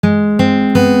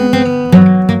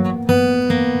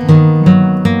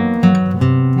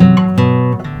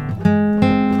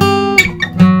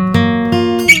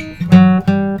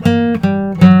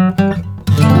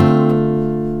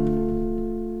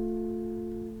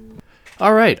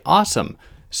All right, awesome.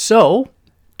 So,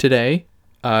 today,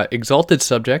 Exalted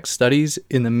Subjects Studies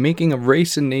in the Making of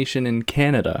Race and Nation in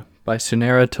Canada by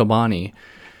Sunera Tobani.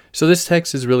 So this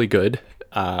text is really good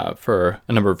for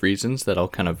a number of reasons that I'll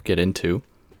kind of get into.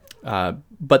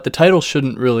 But the title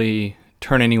shouldn't really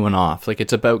turn anyone off. Like,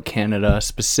 it's about Canada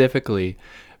specifically,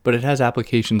 but it has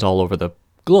applications all over the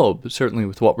globe, certainly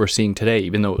with what we're seeing today,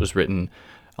 even though it was written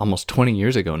almost 20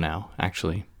 years ago now,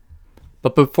 actually.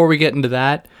 But before we get into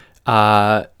that,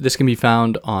 this can be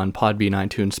found on Podbean,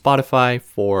 iTunes, Spotify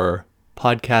for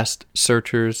podcast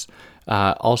searchers.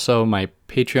 Also, my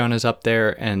Patreon is up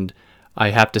there, and I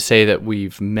have to say that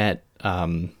we've met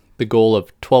the goal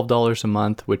of $12 a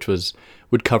month, which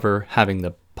would cover having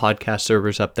the podcast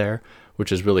servers up there,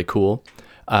 which is really cool.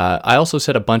 I also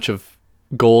set a bunch of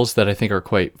goals that I think are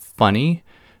quite funny.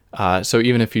 So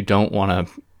even if you don't want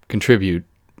to contribute,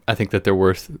 I think that they're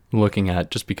worth looking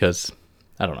at just because,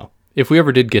 I don't know. If we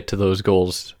ever did get to those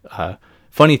goals,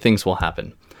 funny things will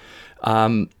happen.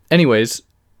 Anyways,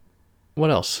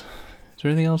 what else? Is there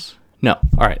anything else? No.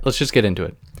 All right, let's just get into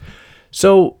it.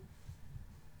 So,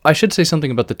 I should say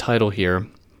something about the title here.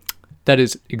 That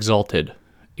is exalted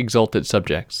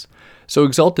subjects. So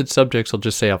exalted subjects, I'll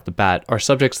just say off the bat, are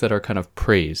subjects that are kind of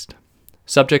praised.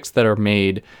 Subjects that are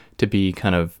made to be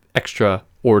kind of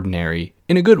extraordinary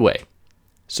in a good way.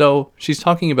 So she's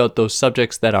talking about those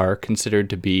subjects that are considered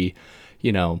to be,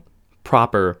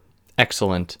 proper,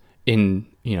 excellent,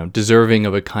 deserving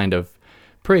of a kind of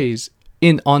praise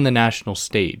on the national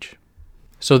stage.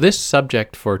 So this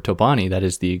subject for Tobani, that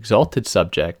is the exalted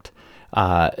subject,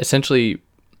 essentially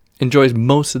enjoys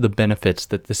most of the benefits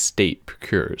that the state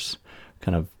procures,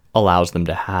 kind of allows them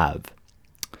to have.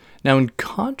 Now, in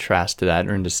contrast to that,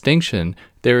 or in distinction,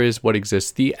 there is what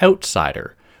exists the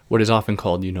outsider, what is often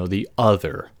called, the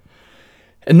other.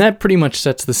 And that pretty much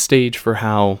sets the stage for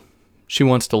how she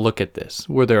wants to look at this,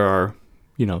 where there are,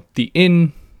 the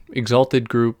in-exalted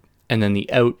group and then the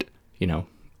out,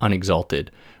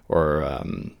 unexalted or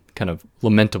kind of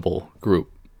lamentable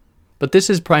group. But this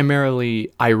is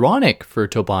primarily ironic for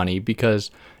Tobani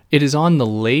because it is on the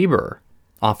labor,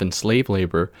 often slave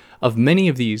labor, of many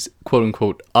of these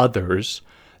quote-unquote others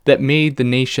that made the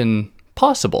nation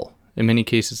possible. In many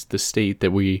cases, the state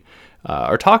that we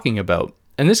are talking about.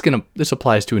 And this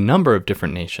applies to a number of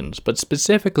different nations. But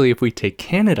specifically, if we take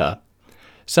Canada,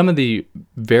 some of the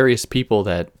various people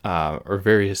that, or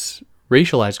various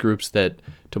racialized groups that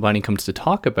Tobani comes to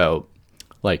talk about,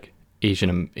 like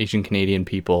Asian Canadian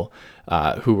people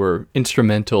who were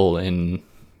instrumental in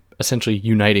essentially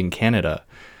uniting Canada,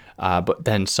 but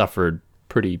then suffered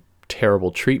pretty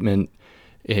terrible treatment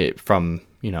from,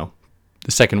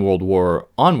 the Second World War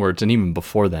onwards, and even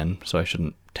before then, so I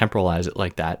shouldn't temporalize it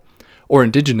like that. Or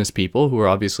Indigenous people, who are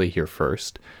obviously here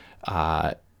first,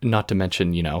 not to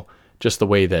mention, just the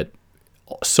way that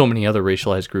so many other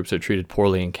racialized groups are treated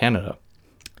poorly in Canada.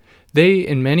 They,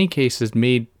 in many cases,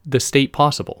 made the state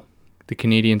possible, the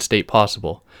Canadian state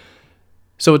possible.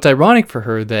 So it's ironic for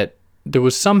her that there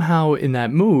was somehow in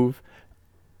that move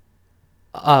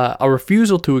a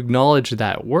refusal to acknowledge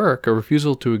that work, a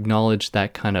refusal to acknowledge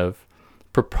that kind of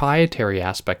proprietary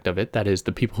aspect of it, that is,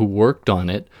 the people who worked on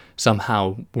it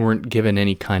somehow weren't given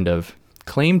any kind of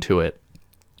claim to it,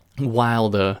 while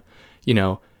the,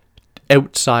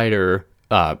 outsider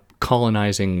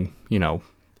colonizing,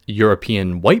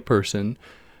 European white person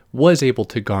was able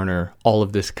to garner all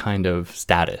of this kind of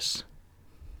status.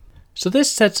 So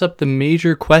this sets up the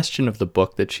major question of the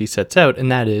book that she sets out, and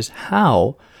that is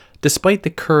how, despite the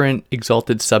current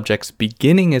exalted subjects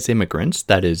beginning as immigrants,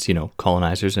 that is,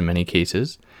 colonizers in many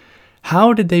cases,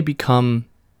 how did they become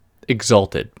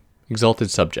exalted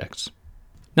subjects?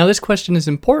 Now, this question is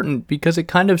important because it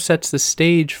kind of sets the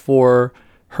stage for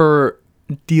her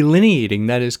delineating,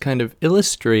 that is, kind of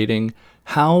illustrating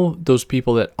how those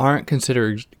people that aren't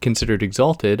considered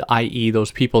exalted, i.e.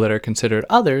 those people that are considered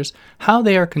others, how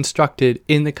they are constructed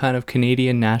in the kind of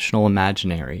Canadian national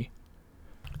imaginary.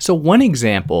 So one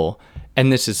example,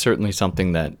 and this is certainly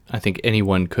something that I think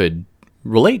anyone could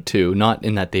relate to, not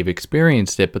in that they've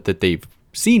experienced it, but that they've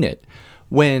seen it,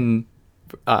 when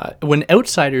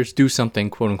outsiders do something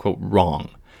quote-unquote wrong.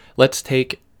 Let's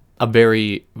take a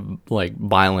very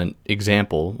violent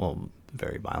example, well,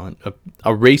 very violent,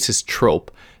 a racist trope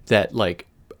that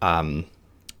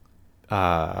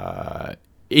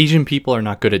Asian people are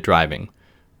not good at driving,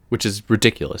 which is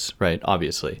ridiculous, right?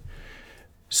 Obviously.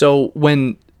 So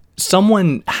when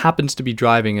someone happens to be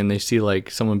driving and they see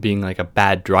someone being a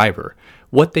bad driver,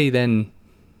 what they then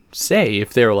say,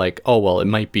 if they're oh, well, it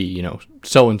might be,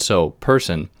 so-and-so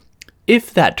person,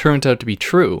 if that turns out to be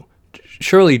true,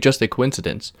 surely just a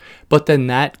coincidence. But then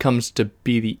that comes to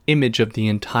be the image of the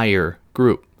entire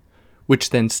group, which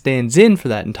then stands in for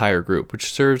that entire group,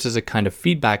 which serves as a kind of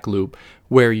feedback loop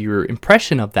where your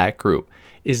impression of that group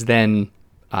is then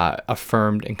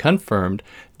affirmed and confirmed.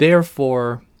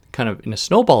 Therefore, kind of in a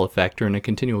snowball effect or in a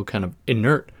continual kind of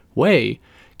inert way,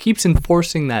 keeps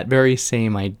enforcing that very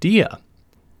same idea.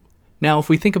 Now, if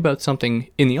we think about something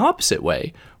in the opposite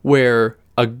way, where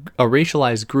a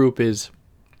racialized group is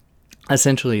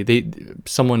essentially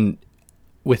someone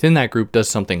within that group does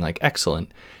something like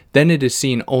excellent, then it is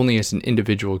seen only as an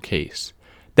individual case.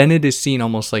 Then it is seen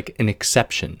almost like an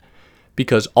exception,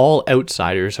 because all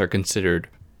outsiders are considered,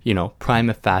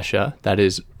 prima facie, that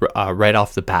is right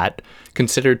off the bat,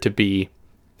 considered to be,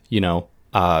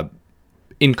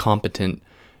 incompetent,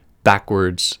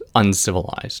 backwards,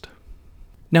 uncivilized.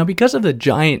 Now, because of the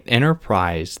giant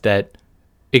enterprise that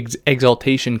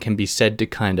exaltation can be said to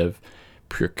kind of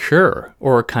procure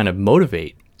or kind of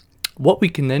motivate, what we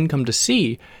can then come to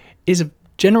see is a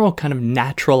general kind of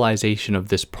naturalization of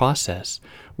this process,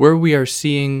 where we are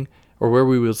seeing, or where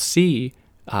we will see,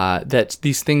 that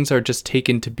these things are just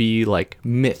taken to be like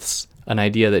myths, an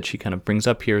idea that she kind of brings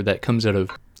up here that comes out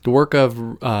of the work of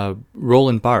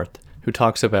Roland Barthes, who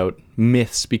talks about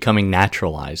myths becoming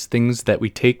naturalized, things that we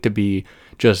take to be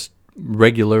just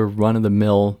regular,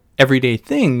 run-of-the-mill, everyday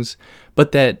things,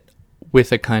 but that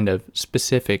with a kind of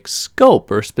specific scope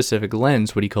or specific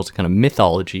lens, what he calls a kind of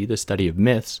mythology, the study of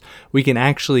myths, we can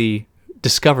actually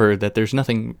discover that there's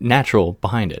nothing natural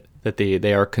behind it, that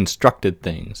they are constructed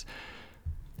things.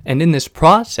 And in this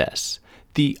process,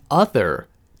 the other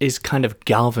is kind of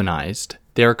galvanized.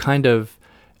 They're kind of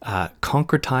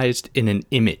concretized in an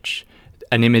image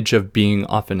of being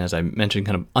often, as I mentioned,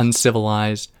 kind of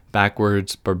uncivilized,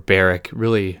 backwards, barbaric,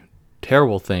 really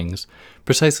terrible things,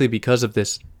 precisely because of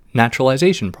this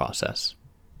naturalization process.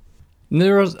 And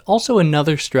there is also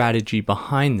another strategy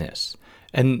behind this,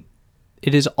 and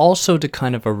it is also to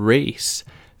kind of erase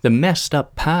the messed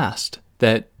up past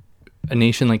that a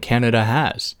nation like Canada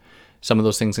has. Some of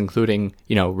those things including,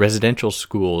 residential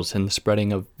schools and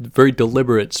the very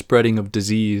deliberate spreading of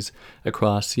disease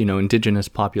across, indigenous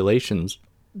populations.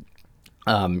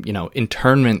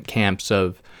 Internment camps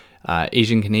of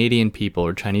Asian Canadian people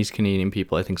or Chinese Canadian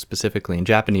people, I think specifically, and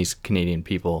Japanese Canadian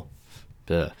people,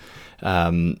 that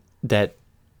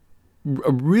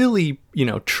really,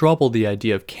 trouble the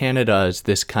idea of Canada as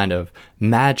this kind of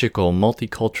magical,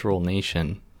 multicultural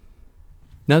nation.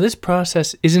 Now, this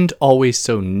process isn't always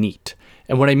so neat.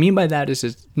 And what I mean by that is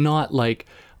it's not like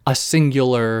a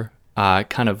singular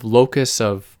kind of locus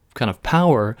of kind of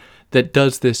power that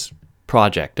does this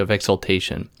project of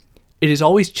exaltation. It is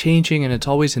always changing and it's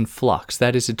always in flux.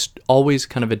 That is, it's always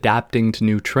kind of adapting to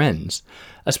new trends,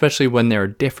 especially when there are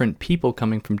different people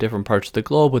coming from different parts of the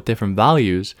globe with different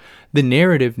values. The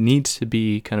narrative needs to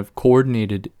be kind of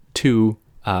coordinated to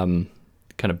kind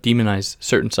of demonize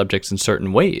certain subjects in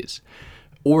certain ways,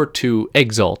 or to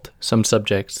exalt some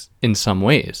subjects in some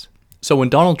ways. So when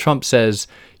Donald Trump says,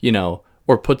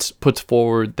 or puts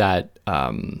forward that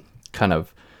kind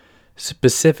of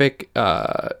specific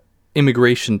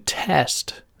immigration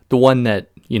test, the one that,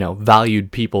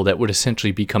 valued people that would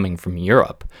essentially be coming from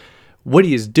Europe, what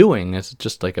he is doing is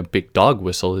just like a big dog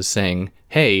whistle, is saying,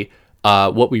 hey,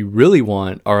 what we really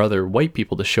want are other white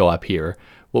people to show up here.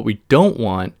 What we don't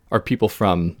want are people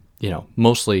from,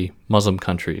 mostly Muslim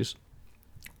countries.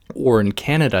 Or in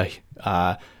Canada,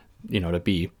 to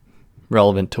be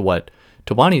relevant to what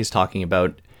Tobani is talking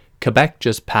about, Quebec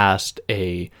just passed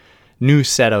a new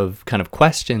set of kind of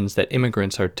questions that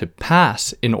immigrants are to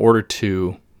pass in order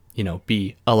to,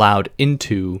 be allowed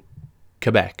into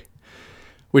Quebec,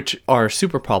 which are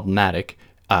super problematic,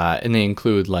 and they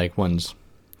include like one's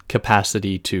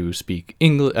capacity to speak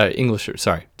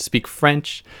speak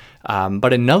French,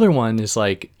 but another one is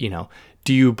like,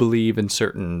 do you believe in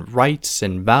certain rights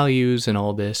and values and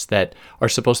all this that are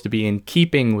supposed to be in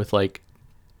keeping with, like,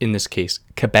 in this case,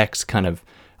 Quebec's kind of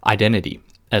identity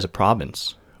as a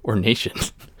province or nation?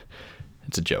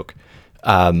 It's a joke.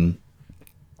 But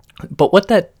what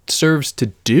that serves to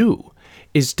do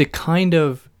is to kind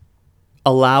of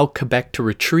allow Quebec to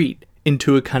retreat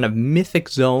into a kind of mythic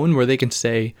zone where they can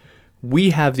say, we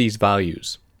have these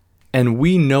values. And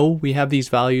we know we have these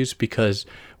values because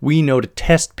we know to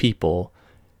test people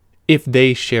if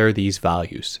they share these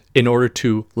values in order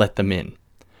to let them in.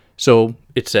 So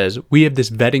it says we have this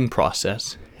vetting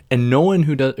process, and no one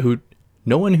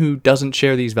who doesn't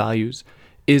share these values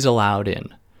is allowed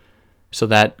in. So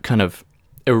that kind of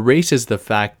erases the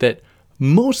fact that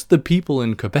most of the people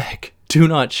in Quebec do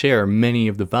not share many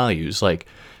of the values. Like,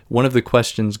 one of the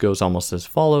questions goes almost as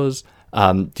follows: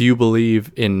 Do you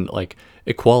believe in like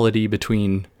equality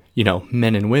between,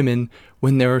 men and women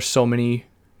when there are so many,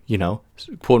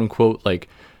 quote unquote, like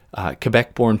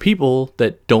Quebec-born people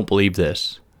that don't believe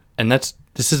this? And this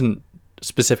isn't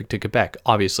specific to Quebec.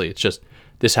 Obviously, it's just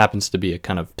this happens to be a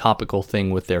kind of topical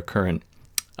thing with their current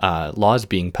laws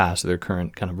being passed, their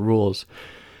current kind of rules,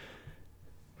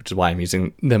 which is why I'm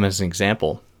using them as an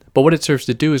example. But what it serves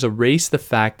to do is erase the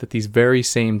fact that these very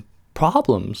same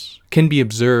problems can be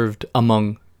observed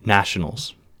among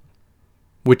nationals,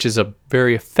 which is a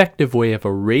very effective way of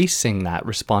erasing that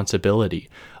responsibility,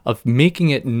 of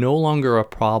making it no longer a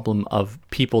problem of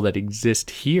people that exist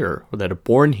here or that are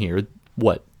born here,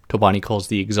 what Tobani calls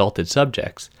the exalted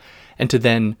subjects, and to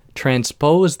then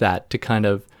transpose that to kind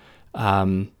of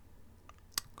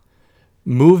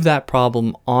move that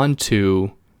problem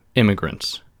onto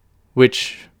immigrants,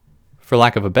 which, for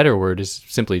lack of a better word, is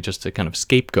simply just a kind of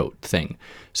scapegoat thing.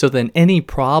 So then any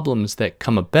problems that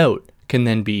come about can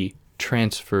then be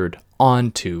transferred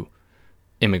onto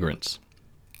immigrants.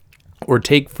 Or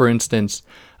take, for instance,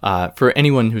 for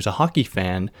anyone who's a hockey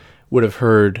fan, would have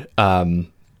heard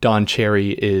Don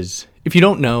Cherry is, if you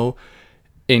don't know,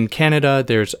 in Canada,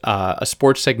 there's a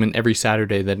sports segment every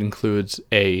Saturday that includes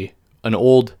an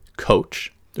old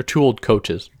coach. They're two old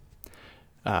coaches.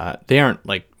 They aren't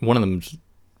like, one of them's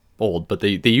old, but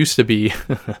they used to be,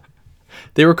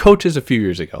 they were coaches a few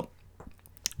years ago.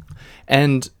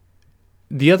 And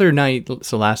the other night,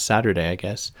 so last Saturday, I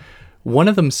guess, one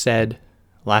of them said,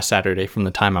 last Saturday from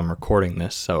the time I'm recording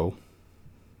this, so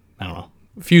I don't know,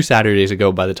 a few Saturdays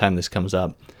ago by the time this comes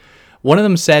up, one of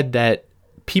them said that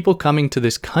people coming to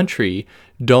this country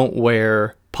don't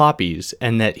wear poppies,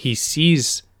 and that he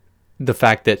sees the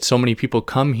fact that so many people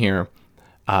come here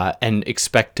and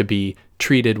expect to be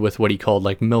treated with what he called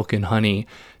like milk and honey,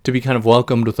 to be kind of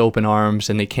welcomed with open arms,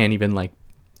 and they can't even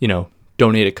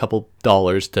donate a couple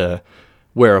dollars to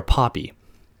wear a poppy.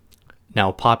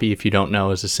 Now, poppy, if you don't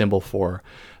know, is a symbol for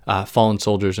fallen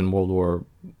soldiers in World War.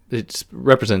 It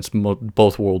represents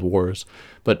both world wars,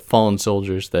 but fallen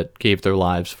soldiers that gave their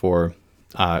lives for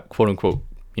quote unquote,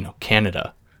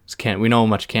 Canada. We know how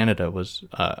much Canada was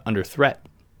under threat.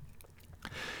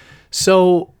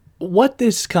 So what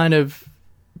this kind of,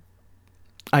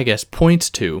 I guess, points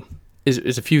to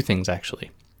is a few things,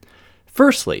 actually.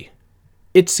 Firstly,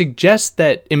 it suggests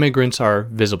that immigrants are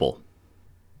visible.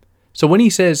 So when he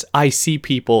says, I see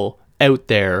people out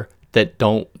there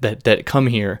that come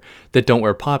here that don't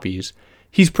wear poppies,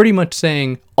 he's pretty much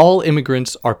saying all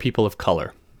immigrants are people of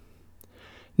color.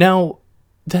 Now,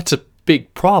 that's a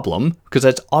big problem, because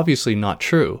that's obviously not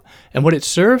true. And what it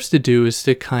serves to do is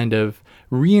to kind of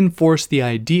reinforce the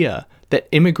idea that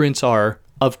immigrants are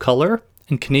of color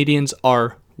and Canadians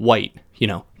are white,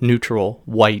 neutral,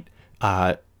 white,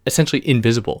 essentially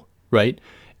invisible, right?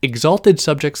 Exalted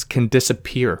subjects can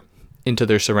disappear into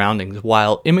their surroundings,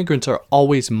 while immigrants are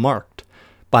always marked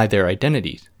by their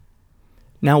identities.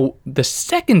 Now, the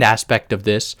second aspect of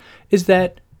this is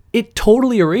that it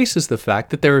totally erases the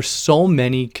fact that there are so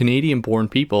many Canadian-born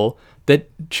people that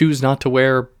choose not to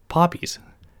wear poppies,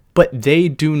 but they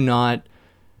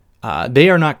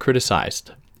are not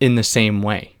criticized in the same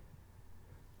way.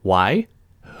 Why?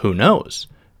 Who knows?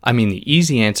 I mean, the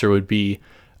easy answer would be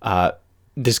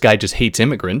this guy just hates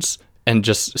immigrants and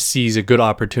just sees a good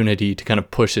opportunity to kind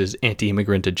of push his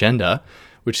anti-immigrant agenda,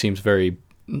 which seems very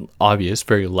obvious,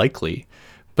 very likely.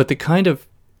 But the kind of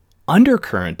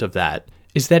undercurrent of that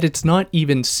is that it's not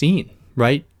even seen,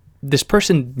 right? This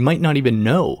person might not even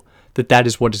know that that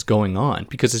is what is going on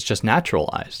because it's just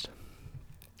naturalized.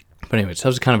 But anyways, that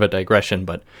was kind of a digression,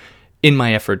 but in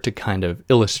my effort to kind of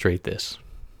illustrate this.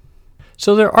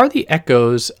 So there are the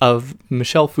echoes of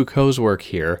Michel Foucault's work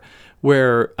here,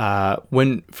 where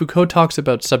when Foucault talks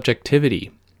about subjectivity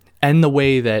and the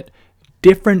way that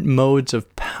different modes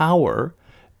of power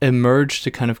emerge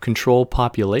to kind of control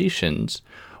populations,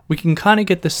 we can kind of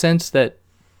get the sense that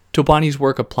Tobani's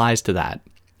work applies to that,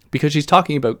 because she's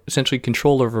talking about essentially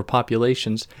control over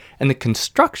populations and the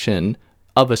construction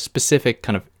of a specific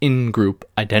kind of in-group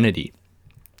identity.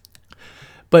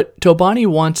 But Tobani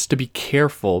wants to be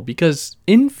careful, because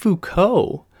in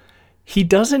Foucault, he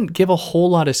doesn't give a whole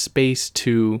lot of space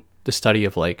to the study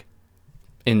of of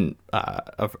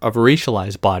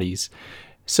racialized bodies.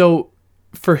 So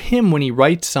for him, when he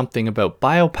writes something about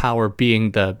biopower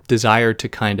being the desire to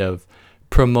kind of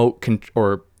promote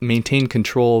or maintain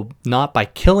control, not by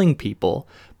killing people,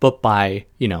 but by,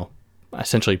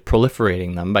 essentially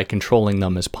proliferating them, by controlling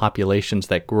them as populations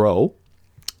that grow,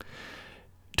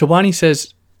 Tobani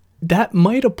says that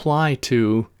might apply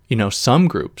to, some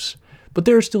groups, but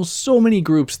there are still so many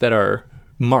groups that are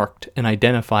marked and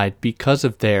identified because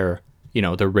of their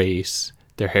their race,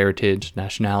 their heritage,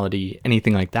 nationality,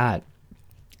 anything like that.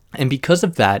 And because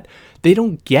of that, they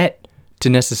don't get to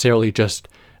necessarily just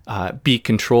be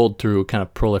controlled through kind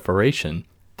of proliferation.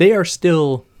 They are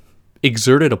still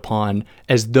exerted upon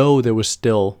as though there was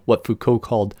still what Foucault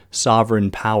called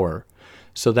sovereign power.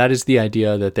 So that is the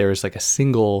idea that there is like a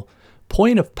single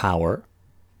point of power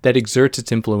that exerts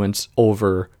its influence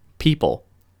over people,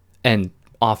 and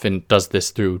often does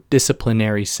this through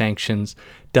disciplinary sanctions,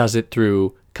 does it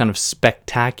through kind of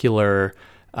spectacular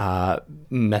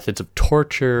methods of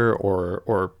torture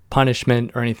or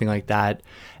punishment or anything like that.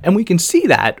 And we can see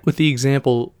that with the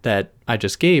example that I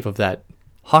just gave of that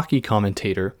hockey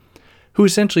commentator who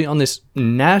essentially on this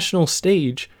national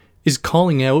stage is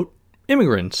calling out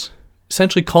immigrants,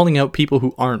 essentially calling out people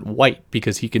who aren't white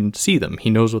because he can see them. He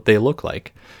knows what they look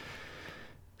like.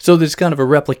 So there's kind of a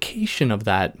replication of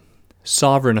that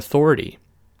sovereign authority.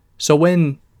 So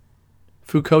when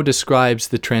Foucault describes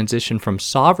the transition from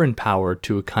sovereign power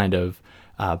to a kind of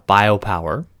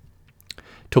biopower,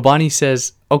 Tobani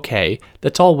says, okay,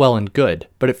 that's all well and good,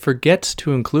 but it forgets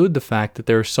to include the fact that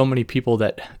there are so many people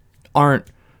that aren't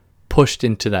pushed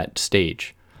into that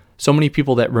stage, so many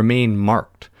people that remain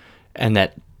marked and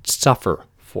that suffer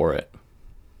for it.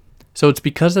 So it's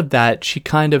because of that she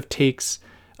kind of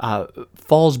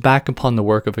falls back upon the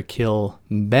work of Akil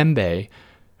Mbembe,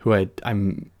 who it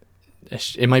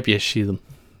might be Achille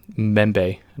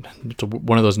Mbembe. It's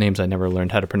one of those names I never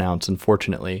learned how to pronounce,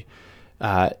 unfortunately,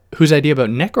 whose idea about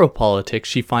necropolitics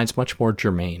she finds much more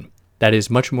germane. That is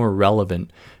much more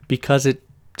relevant because it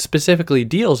specifically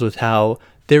deals with how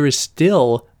there is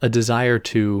still a desire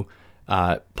to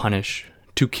punish,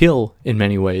 to kill in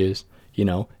many ways,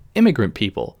 immigrant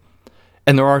people.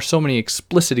 And there are so many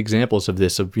explicit examples of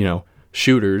this, of,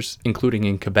 shooters, including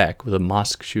in Quebec with a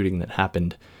mosque shooting that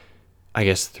happened, I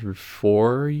guess, 3 or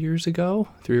 4 years ago,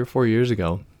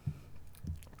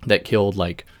 that killed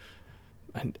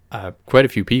quite a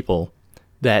few people.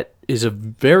 That is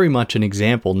very much an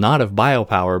example, not of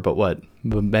biopower, but what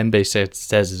Mbembe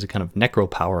says is a kind of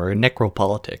necropower or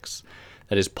necropolitics.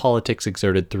 That is politics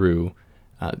exerted through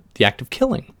the act of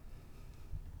killing.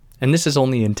 And this is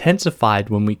only intensified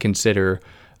when we consider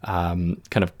kind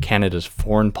of Canada's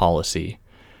foreign policy,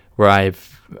 where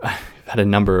I've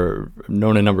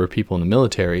known a number of people in the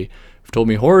military who've told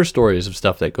me horror stories of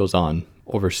stuff that goes on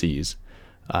overseas.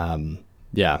 Not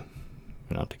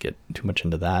to get too much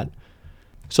into that.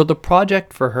 So the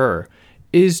project for her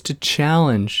is to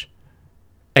challenge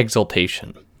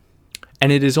exaltation.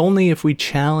 And it is only if we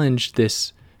challenge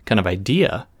this kind of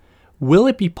idea will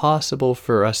it be possible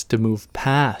for us to move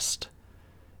past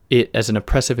it as an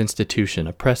oppressive institution,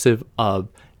 oppressive of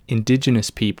indigenous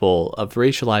people, of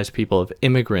racialized people, of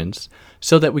immigrants,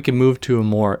 so that we can move to a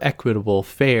more equitable,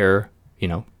 fair,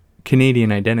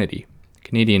 Canadian identity,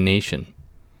 Canadian nation,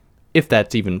 if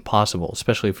that's even possible,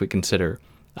 especially if we consider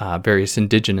various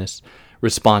indigenous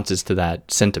responses to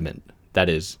that sentiment. That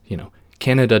is,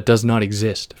 Canada does not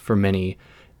exist for many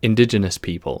indigenous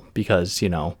people because,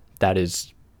 that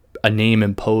is a name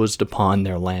imposed upon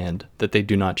their land that they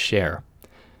do not share.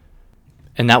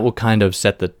 And that will kind of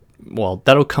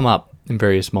that'll come up in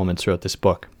various moments throughout this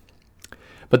book.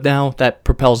 But now that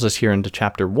propels us here into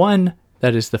chapter 1,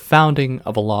 that is the founding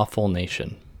of a lawful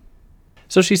nation.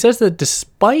 So she says that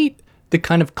despite the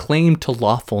kind of claim to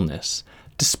lawfulness,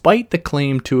 despite the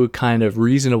claim to a kind of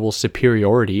reasonable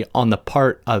superiority on the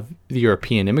part of the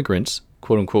European immigrants,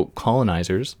 quote-unquote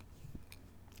colonizers,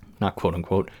 not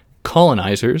quote-unquote,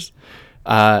 colonizers,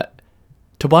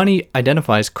 Tobani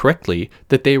identifies correctly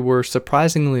that they were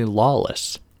surprisingly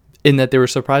lawless, in that they were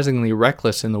surprisingly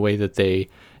reckless in the way that they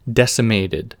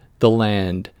decimated the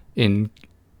land in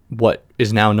what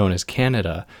is now known as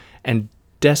Canada, and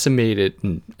decimated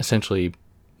and essentially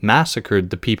massacred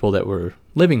the people that were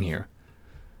living here.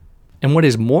 And what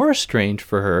is more strange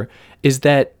for her is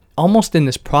that almost in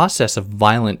this process of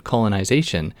violent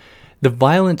colonization, the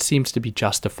violence seems to be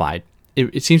justified.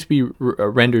 It seems to be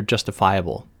rendered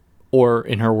justifiable, or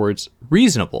in her words,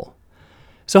 reasonable.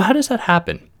 So how does that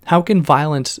happen? How can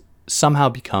violence somehow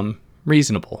become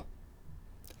reasonable?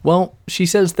 Well, she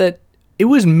says that it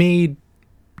was made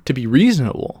to be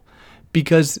reasonable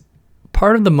because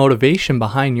part of the motivation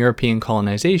behind European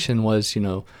colonization was,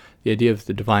 the idea of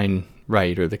the divine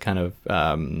right, or the kind of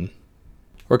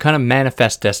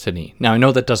manifest destiny. Now, I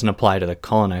know that doesn't apply to the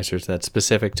colonizers, that's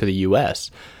specific to the U.S.,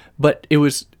 but it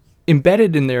was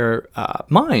embedded in their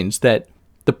minds that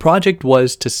the project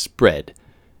was to spread.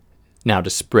 Now, to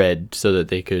spread so that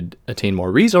they could attain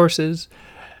more resources,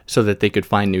 so that they could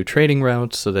find new trading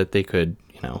routes, so that they could,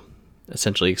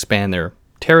 essentially expand their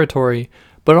territory,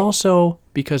 but also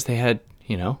because they had,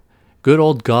 good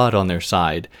old God on their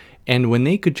side. And when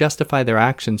they could justify their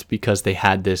actions because they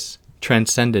had this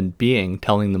transcendent being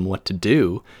telling them what to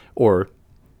do, or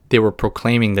they were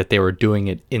proclaiming that they were doing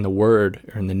it in the word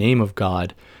or in the name of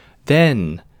God,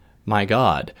 then, my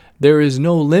God, there is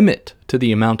no limit to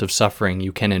the amount of suffering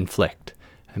you can inflict.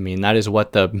 I mean, that is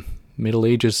what the Middle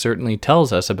Ages certainly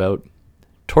tells us about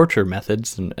torture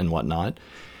methods and whatnot.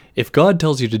 If God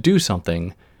tells you to do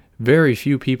something, very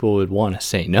few people would want to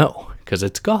say no, because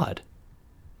it's God.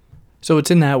 So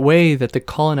it's in that way that the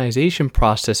colonization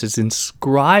process is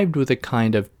inscribed with a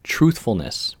kind of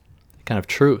truthfulness, a kind of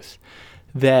truth,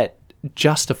 that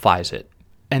justifies it,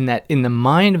 and that in the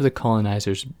mind of the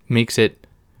colonizers makes it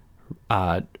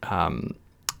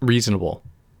reasonable,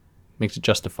 makes it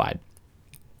justified.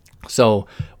 So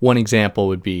one example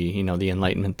would be, the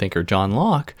Enlightenment thinker John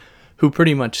Locke, who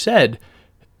pretty much said,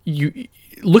 you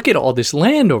look at all this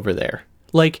land over there.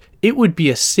 Like, it would be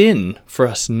a sin for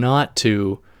us not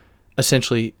to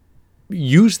essentially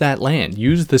use that land,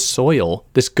 use the soil,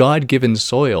 this God-given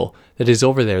soil that is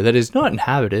over there, that is not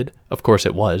inhabited. Of course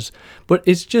it was, but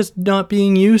it's just not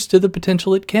being used to the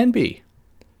potential it can be.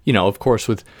 Of course,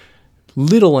 with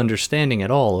little understanding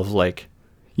at all of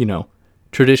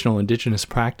traditional indigenous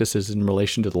practices in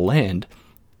relation to the land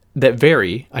that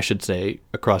vary, I should say,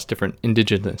 across different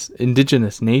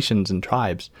indigenous nations and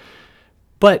tribes.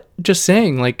 But just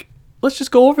saying, let's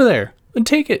just go over there and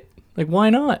take it. Why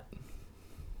not?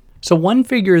 So one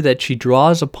figure that she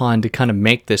draws upon to kind of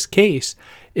make this case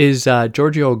is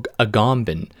Giorgio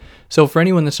Agamben. So for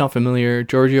anyone that's not familiar,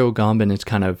 Giorgio Agamben is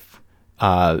kind of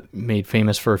made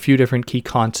famous for a few different key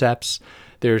concepts.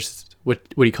 There's what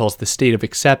he calls the state of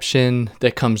exception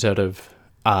that comes out of,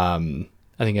 I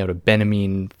think out of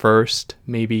Benjamin first,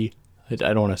 maybe. I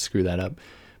don't want to screw that up,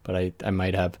 but I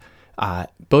might have.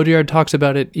 Baudrillard talks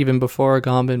about it even before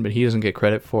Agamben, but he doesn't get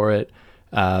credit for it.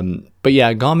 But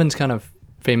yeah, Agamben's kind of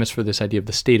famous for this idea of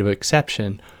the state of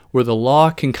exception, where the law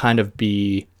can kind of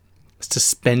be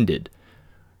suspended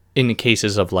in the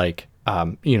cases of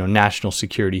national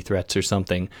security threats or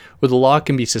something, where the law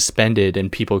can be suspended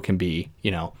and people can be,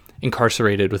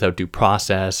 incarcerated without due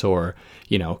process, or,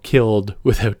 killed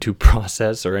without due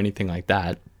process or anything like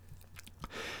that.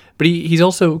 But he's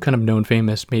also kind of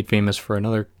made famous for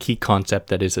another key concept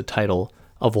that is a title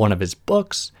of one of his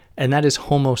books, and that is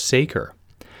Homo Sacer.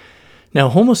 Now,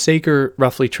 Homo Sacer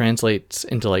roughly translates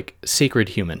into sacred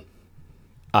human.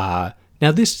 Now,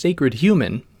 this sacred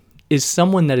human is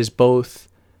someone that is both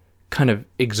kind of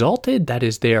exalted, that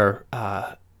is, they are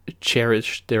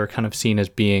cherished, they're kind of seen as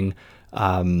being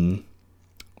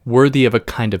worthy of a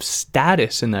kind of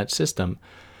status in that system,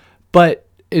 but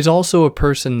is also a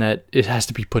person that it has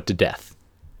to be put to death.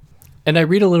 And I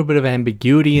read a little bit of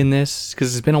ambiguity in this,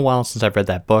 because it's been a while since I've read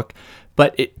that book,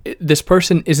 but this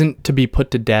person isn't to be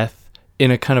put to death in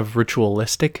a kind of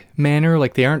ritualistic manner.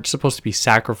 They aren't supposed to be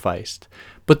sacrificed,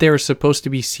 but they're supposed to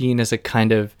be seen as a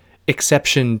kind of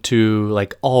exception to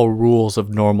all rules of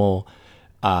normal,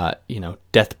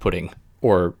 death putting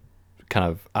or kind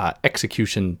of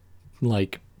execution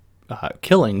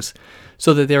killings,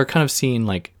 so that they're kind of seen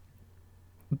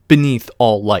beneath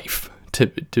all life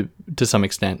to some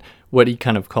extent, what he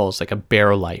kind of calls a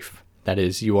bare life. That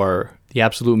is, you are the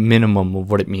absolute minimum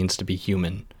of what it means to be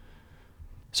human.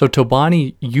 So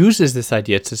Tobani uses this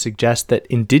idea to suggest that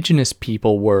indigenous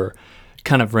people were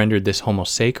kind of rendered this Homo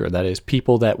Sacer, that is,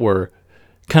 people that were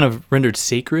kind of rendered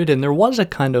sacred, and there was a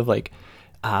kind of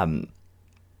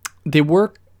they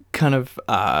were kind of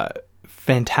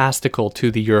fantastical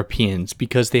to the Europeans,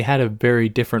 because they had a very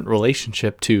different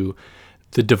relationship to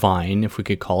the divine, if we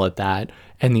could call it that,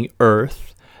 and the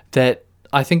earth, that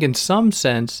I think in some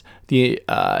sense the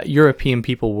European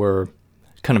people were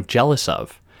kind of jealous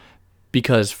of.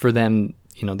 Because for them,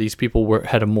 these people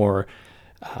had a more,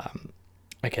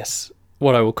 I guess,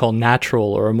 what I would call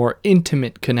natural or a more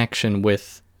intimate connection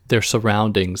with their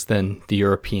surroundings than the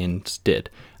Europeans did.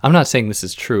 I'm not saying this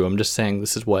is true. I'm just saying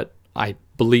this is what I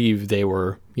believe they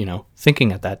were,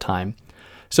 thinking at that time.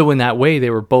 So in that way,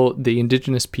 they were both, the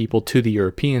indigenous people to the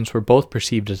Europeans were both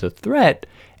perceived as a threat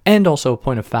and also a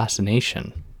point of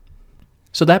fascination.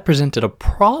 So that presented a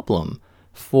problem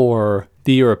for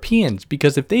the Europeans,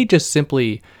 because if they just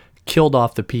simply killed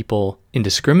off the people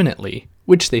indiscriminately,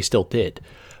 which they still did,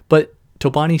 but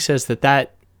Tobani says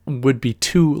that would be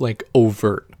too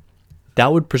overt.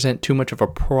 That would present too much of a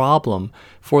problem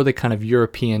for the kind of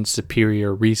European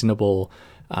superior, reasonable,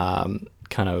 kind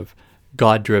of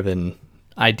God-driven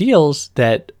ideals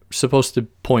that supposed to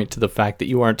point to the fact that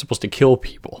you aren't supposed to kill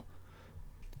people.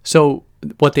 So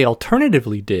what they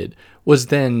alternatively did was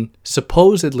then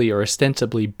supposedly or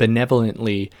ostensibly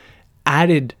benevolently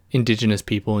added indigenous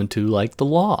people into like the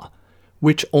law,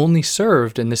 which only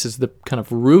served, and this is the kind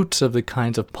of roots of the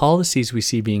kinds of policies we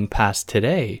see being passed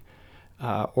today,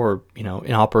 or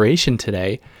in operation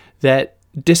today, that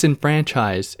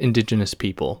disenfranchise indigenous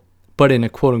people, but in a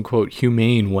quote-unquote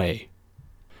humane way.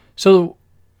 So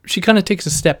she kind of takes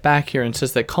a step back here and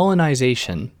says that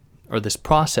colonization, or this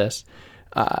process,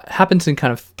 happens in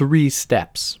kind of 3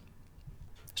 steps.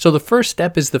 So the first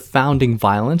step is the founding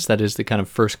violence, that is the kind of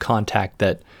first contact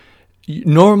that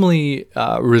normally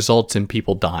results in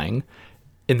people dying.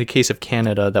 In the case of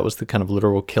Canada, that was the kind of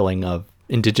literal killing of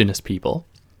indigenous people.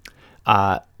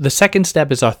 The second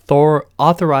step is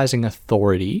authorizing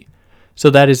authority.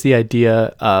 So that is the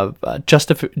idea of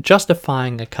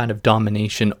justifying a kind of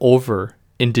domination over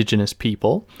indigenous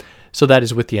people. So that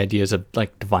is with the ideas of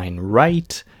like divine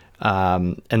right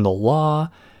and the law.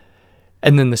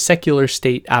 And then the secular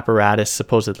state apparatus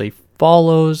supposedly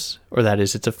follows, or that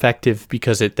is, it's effective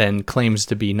because it then claims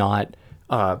to be not...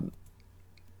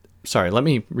 Sorry, let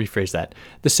me rephrase that.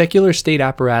 The secular state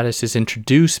apparatus is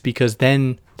introduced because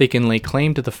then they can lay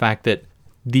claim to the fact that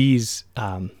these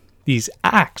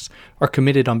acts are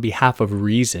committed on behalf of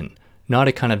reason, not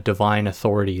a kind of divine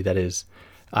authority that is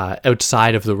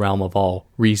outside of the realm of all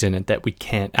reason and that we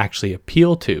can't actually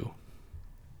appeal to,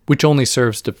 which only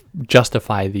serves to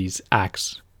justify these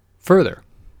acts further.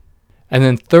 And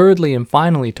then thirdly and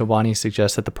finally, Tobani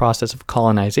suggests that the process of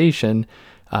colonization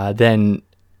then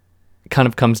kind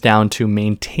of comes down to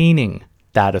maintaining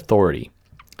that authority,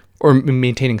 or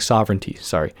maintaining sovereignty,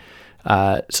 sorry.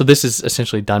 So this is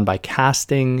essentially done by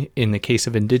casting, in the case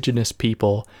of indigenous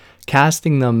people,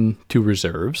 casting them to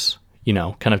reserves,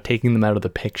 kind of taking them out of the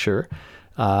picture.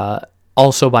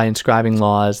 Also by inscribing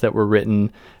laws that were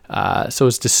written so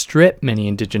as to strip many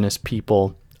indigenous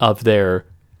people of their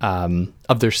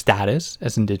status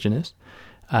as indigenous.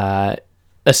 And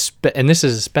this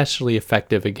is especially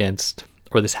effective against,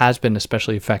 or this has been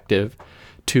especially effective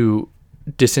to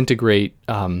disintegrate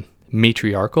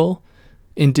matriarchal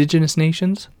indigenous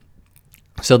nations.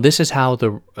 So this is how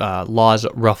the laws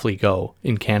roughly go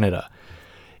in Canada.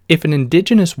 If an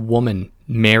indigenous woman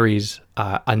marries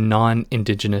a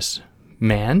non-indigenous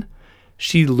man,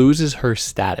 she loses her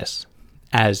status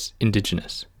as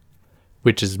indigenous,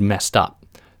 which is messed up.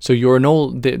 So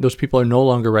those people are no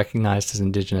longer recognized as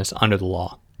indigenous under the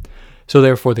law. So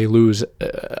therefore they lose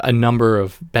a number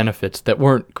of benefits that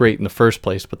weren't great in the first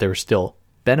place, but they were still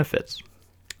benefits.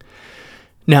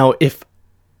 Now,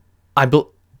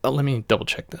 let me double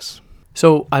check this.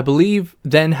 So I believe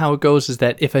then how it goes is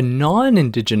that if a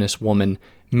non-indigenous woman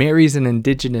marries an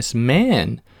indigenous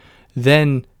man,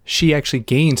 then she actually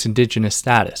gains indigenous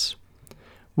status,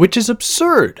 which is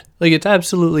absurd. Like, it's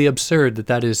absolutely absurd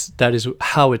that is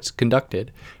how it's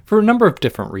conducted for a number of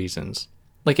different reasons.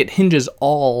 Like, it hinges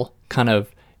all kind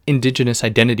of indigenous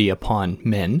identity upon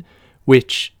men,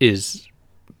 which is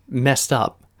messed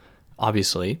up,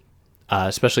 obviously,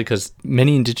 especially because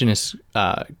many indigenous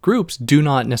groups do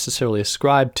not necessarily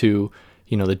ascribe to,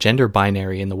 the gender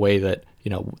binary in the way that,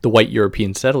 the white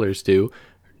European settlers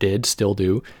still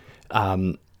do.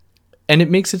 And it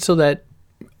makes it so that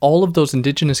all of those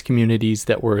indigenous communities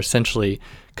that were essentially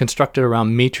constructed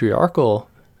around matriarchal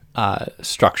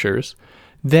structures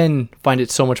then find it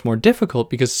so much more difficult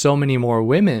because so many more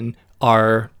women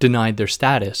are denied their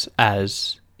status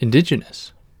as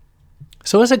indigenous.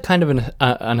 So as a kind of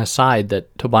an aside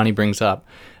that Tobani brings up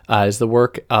is the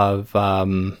work of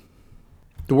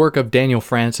Daniel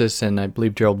Francis and I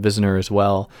believe Gerald Visner as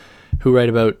well, who write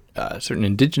about certain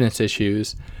indigenous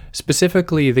issues,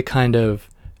 specifically the kind of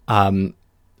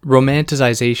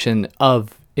romanticization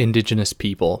of indigenous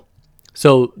people.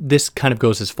 So this kind of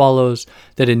goes as follows,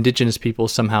 that indigenous people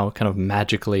somehow kind of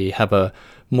magically have a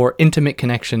more intimate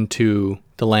connection to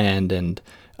the land and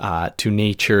to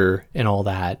nature and all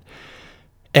that.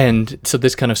 And so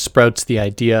this kind of sprouts the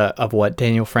idea of what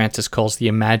Daniel Francis calls the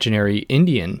imaginary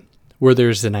Indian, where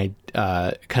there's an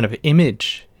kind of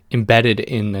image embedded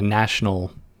in the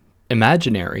national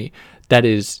imaginary that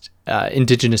is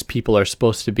indigenous people are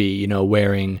supposed to be,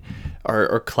 wearing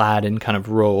or clad in kind of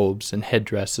robes and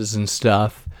headdresses and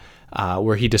stuff,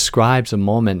 where he describes a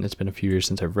moment, it's been a few years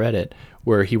since I've read it,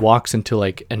 where he walks into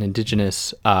like an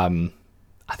indigenous, I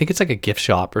think it's like a gift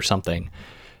shop or something,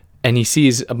 and he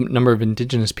sees a number of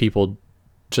indigenous people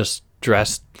just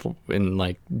dressed in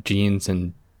like jeans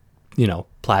and,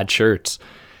 plaid shirts.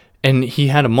 And he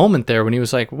had a moment there when he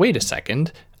was like, wait a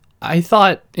second, I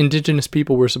thought indigenous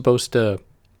people were supposed to,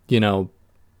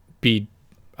 be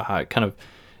kind of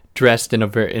dressed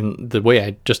in the way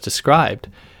I just described,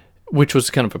 which was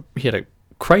kind of he had a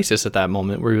crisis at that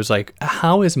moment where he was like,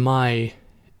 how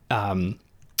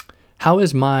How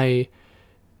has the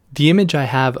image I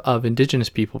have of Indigenous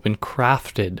people been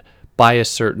crafted by a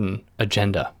certain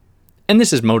agenda? And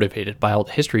this is motivated by all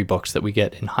the history books that we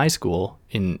get in high school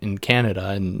in Canada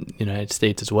and the United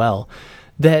States as well,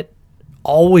 that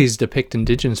always depict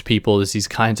Indigenous people as these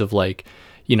kinds of like,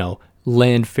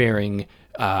 land-faring,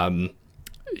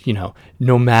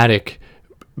 nomadic,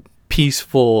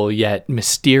 peaceful yet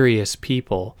mysterious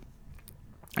people.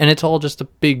 And it's all just a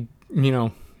big,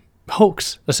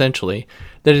 hoax, essentially,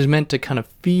 that is meant to kind of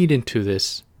feed into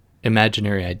this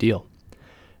imaginary ideal.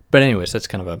 But anyways, that's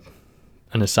kind of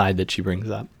an aside that she brings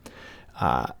up.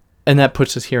 And that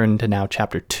puts us here into now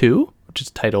chapter 2, which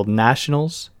is titled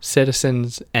Nationals,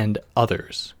 Citizens, and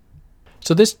Others.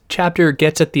 So this chapter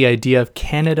gets at the idea of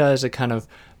Canada as a kind of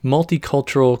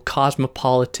multicultural,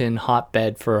 cosmopolitan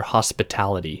hotbed for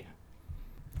hospitality,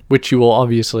 which you will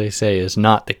obviously say is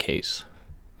not the case.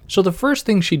 So the first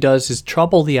thing she does is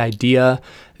trouble the idea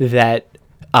that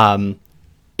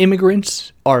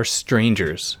immigrants are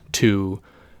strangers to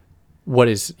what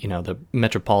is, the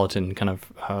metropolitan kind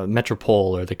of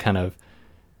metropole, or the kind of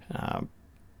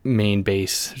main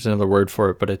base. There's another word for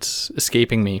it, but it's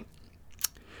escaping me.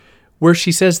 Where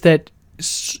she says that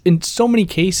in so many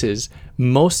cases,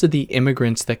 most of the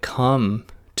immigrants that come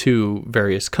to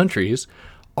various countries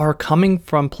are coming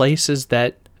from places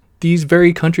that these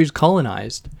very countries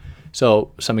colonized.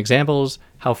 So some examples: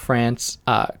 how France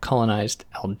colonized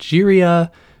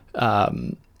Algeria,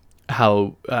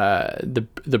 how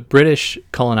the British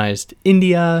colonized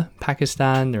India,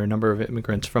 Pakistan. There are a number of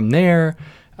immigrants from there,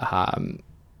 and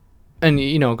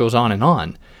it goes on and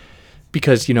on,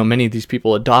 because many of these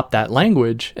people adopt that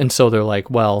language, and so they're like,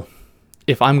 well,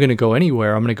 if I'm going to go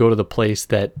anywhere, I'm going to go to the place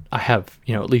that I have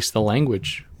at least the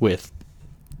language with.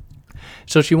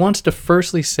 So she wants to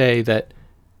firstly say that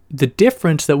the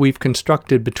difference that we've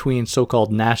constructed between so-called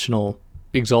national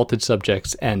exalted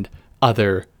subjects and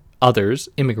others,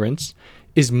 immigrants,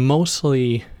 is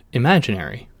mostly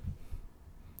imaginary,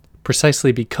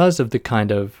 precisely because of the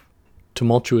kind of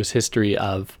tumultuous history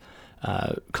of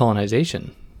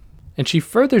colonization. And she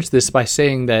furthers this by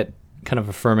saying that, kind of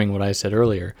affirming what I said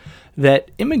earlier,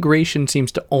 that immigration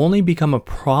seems to only become a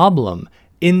problem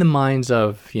in the minds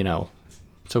of,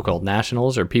 so-called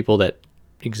nationals, or people that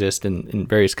exist in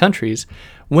various countries,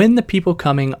 when the people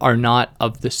coming are not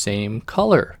of the same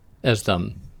color as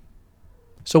them.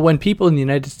 So when people in the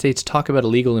United States talk about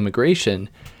illegal immigration,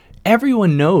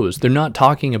 everyone knows they're not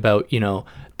talking about,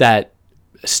 that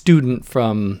student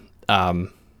from,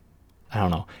 the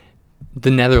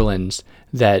Netherlands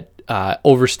that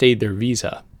overstayed their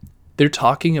visa. They're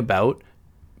talking about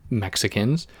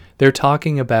Mexicans. They're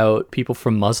talking about people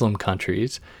from Muslim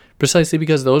countries, precisely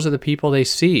because those are the people they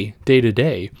see day to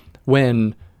day,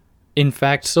 when in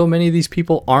fact so many of these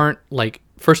people aren't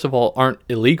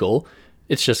illegal.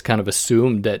 It's just kind of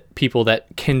assumed that people that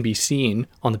can be seen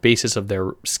on the basis of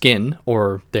their skin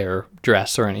or their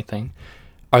dress or anything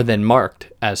are then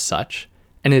marked as such.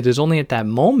 And it is only at that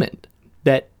moment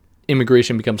that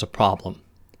immigration becomes a problem.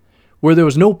 Where there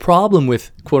was no problem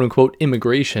with quote unquote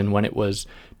immigration when it was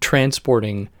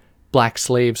transporting black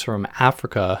slaves from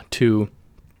Africa to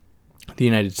the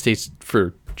United States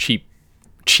for cheap,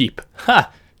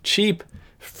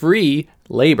 free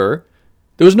labor,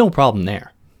 there was no problem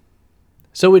there.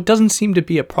 So it doesn't seem to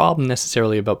be a problem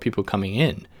necessarily about people coming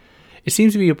in. It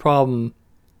seems to be a problem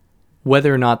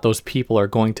whether or not those people are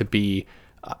going to be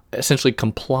essentially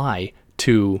comply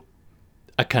to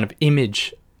a kind of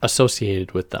image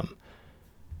associated with them.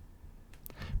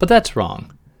 But that's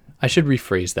wrong. I should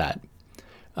rephrase that.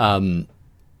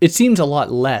 It seems a lot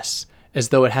less as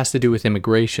though it has to do with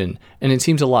immigration, and it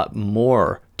seems a lot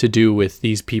more to do with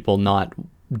these people not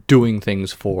doing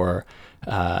things for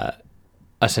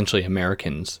essentially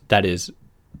Americans, that is,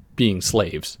 being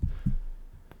slaves.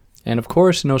 And of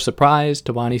course, no surprise,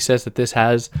 Tobani says that this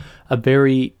has a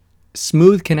very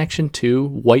smooth connection to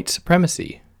white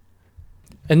supremacy.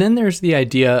 And then there's the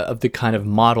idea of the kind of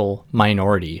model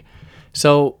minority.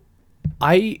 So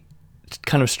I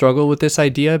kind of struggle with this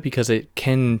idea because it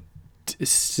can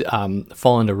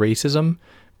fall into racism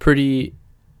pretty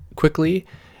quickly.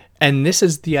 And this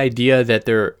is the idea that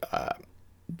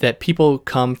that people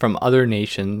come from other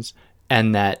nations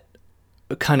and that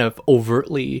kind of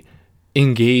overtly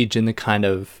engage in the kind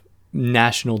of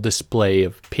national display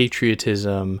of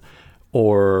patriotism,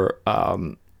 or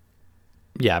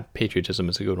patriotism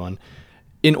is a good one,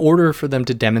 in order for them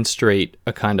to demonstrate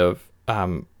a kind of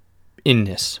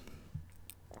inness,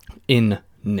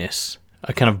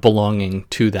 a kind of belonging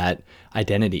to that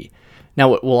identity. Now,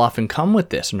 what will often come with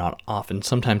this, or not often,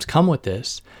 sometimes come with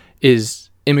this, is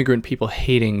immigrant people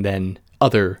hating then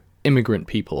other immigrant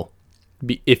people.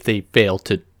 if they fail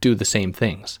to do the same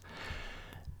things.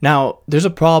 Now, there's a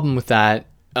problem with that,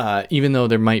 even though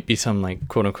there might be some like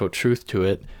quote unquote truth to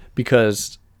it,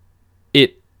 because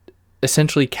it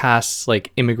essentially casts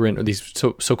like immigrant or these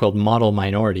so-called model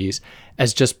minorities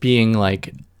as just being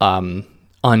like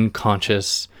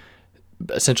unconscious,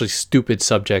 essentially stupid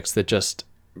subjects that just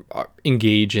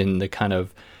engage in the kind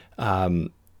of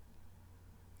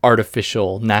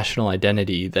artificial national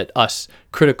identity that us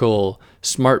critical,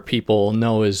 smart people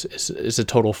know is a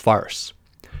total farce.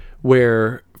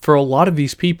 Where for a lot of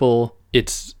these people,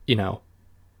 it's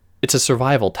a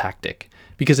survival tactic,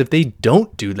 because if they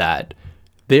don't do that,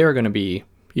 they are going to be,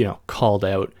 called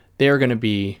out. They are going to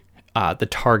be the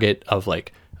target of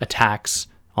like attacks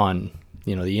on,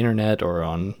 the internet or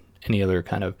on any other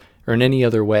kind of, or in any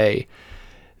other way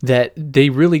that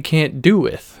they really can't do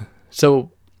with.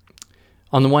 So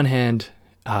on the one hand,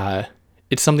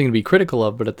 it's something to be critical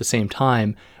of, but at the same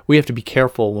time, we have to be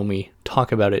careful when we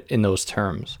talk about it in those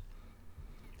terms.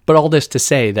 But all this to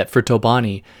say that for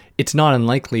Tobani, it's not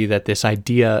unlikely that this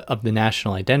idea of the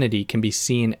national identity can be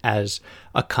seen as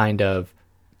a kind of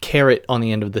carrot on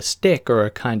the end of the stick, or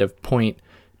a kind of point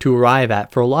to arrive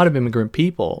at for a lot of immigrant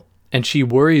people. And she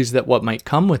worries that what might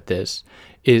come with this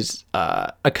is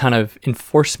a kind of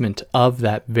enforcement of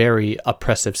that very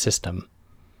oppressive system.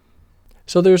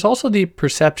 So there's also the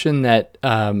perception that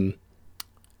the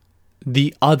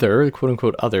other, the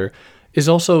quote-unquote other, is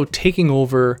also taking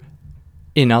over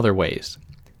in other ways.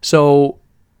 So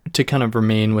to kind of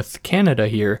remain with Canada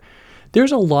here,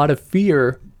 there's a lot of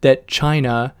fear that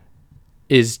China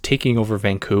is taking over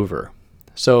Vancouver.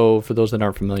 So for those that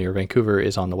aren't familiar, Vancouver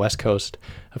is on the west coast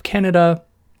of Canada,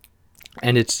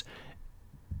 and it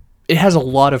has a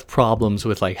lot of problems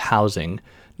with like housing,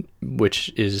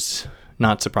 which is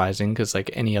not surprising because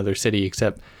like any other city,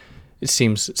 except it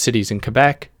seems cities in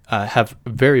Quebec have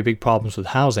very big problems with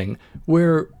housing,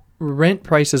 where rent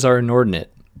prices are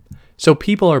inordinate. So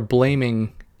people are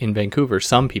blaming in Vancouver,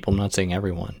 some people, I'm not saying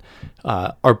everyone,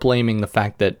 are blaming the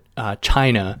fact that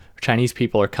Chinese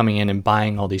people are coming in and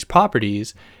buying all these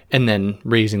properties and then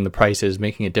raising the prices,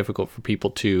 making it difficult for people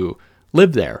to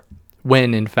live there.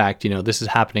 When in fact, this is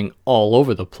happening all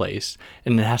over the place,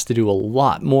 and it has to do a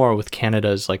lot more with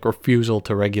Canada's like refusal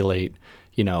to regulate,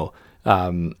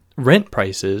 rent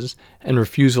prices, and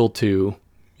refusal to,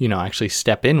 actually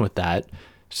step in with that,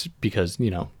 because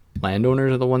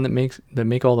landowners are the one that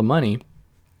make all the money,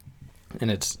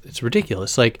 and it's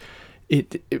ridiculous. Like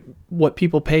what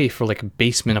people pay for like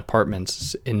basement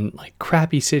apartments in like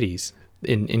crappy cities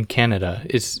in Canada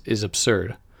is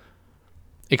absurd,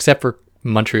 except for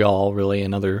Montreal, really,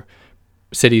 and other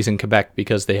cities in Quebec,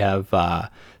 because they have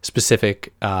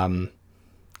specific kind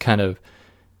of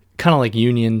like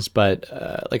unions, but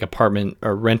like apartment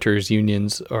or renters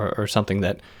unions or something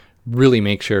that really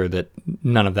make sure that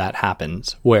none of that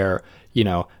happens, where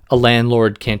a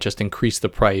landlord can't just increase the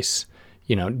price,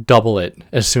 double it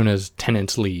as soon as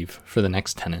tenants leave for the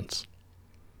next tenants.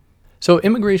 So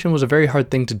immigration was a very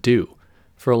hard thing to do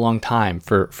for a long time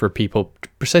for people,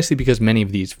 precisely because many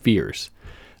of these fears.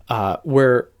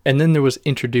 And then there was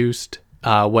introduced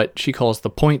what she calls the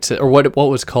point, or what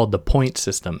was called the point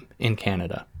system in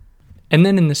Canada. And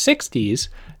then in the 60s,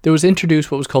 there was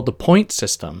introduced what was called the point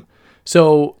system.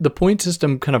 So the point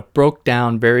system kind of broke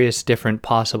down various different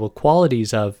possible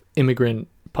qualities of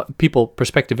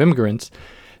prospective immigrants.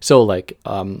 So like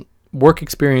work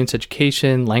experience,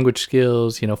 education, language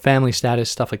skills, family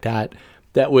status, stuff like that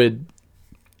would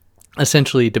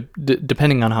essentially,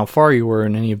 depending on how far you were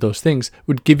in any of those things,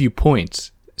 would give you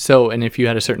points. So, and if you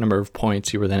had a certain number of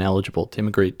points, you were then eligible to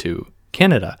immigrate to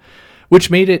Canada, which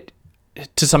made it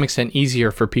to some extent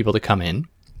easier for people to come in,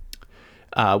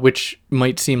 which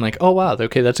might seem like, oh wow,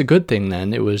 okay, that's a good thing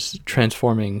then. It was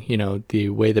transforming, the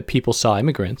way that people saw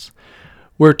immigrants.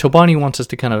 Where Tobani wants us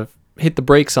to kind of hit the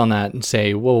brakes on that and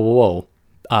say, whoa,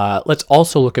 let's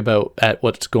also look at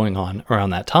what's going on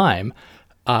around that time.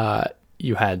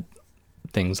 You had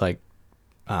things like,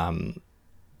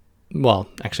 well,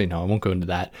 actually, no, I won't go into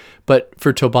that. But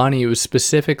for Tobani, it was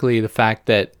specifically the fact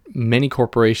that many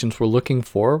corporations were looking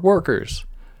for workers.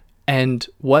 And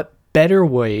what better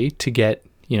way to get,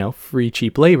 free,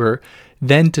 cheap labor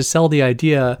than to sell the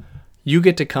idea, you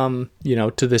get to come,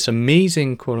 to this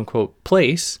amazing, quote unquote,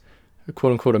 place,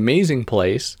 quote unquote, amazing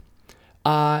place.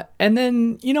 And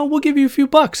then, we'll give you a few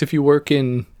bucks if you work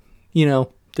in,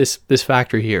 this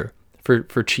factory here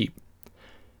for cheap.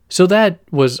 So that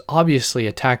was obviously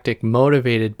a tactic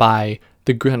motivated by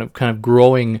the kind of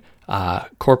growing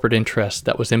corporate interest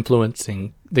that was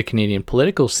influencing the Canadian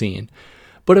political scene.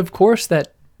 But of course,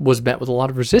 that was met with a lot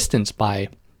of resistance by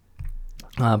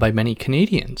many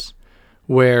Canadians,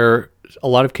 where a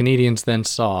lot of Canadians then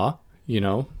saw,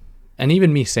 and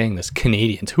even me saying this,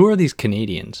 Canadians, who are these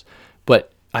Canadians?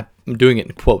 But I'm doing it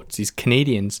in quotes. These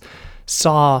Canadians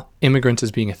saw immigrants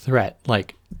as being a threat,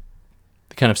 like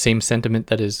the kind of same sentiment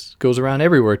that goes around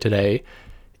everywhere today.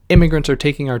 Immigrants are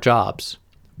taking our jobs,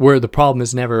 where the problem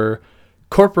is never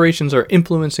corporations are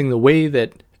influencing the way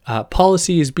that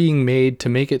policy is being made to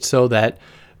make it so that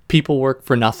people work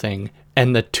for nothing,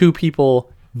 and the two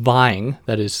people vying,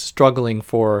 that is struggling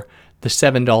for the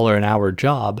 $7 an hour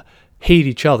job, hate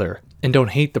each other and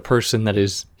don't hate the person that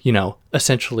is,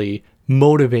 essentially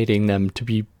motivating them to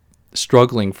be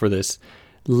struggling for this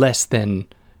less than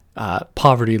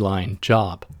poverty line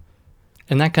job.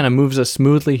 And that kind of moves us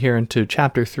smoothly here into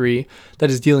chapter 3 that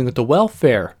is dealing with the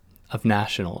welfare of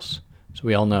nationals. So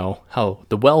we all know how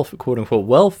the quote unquote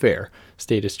welfare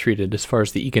state is treated as far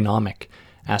as the economic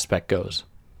aspect goes.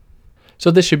 So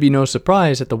this should be no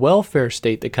surprise that the welfare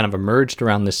state that kind of emerged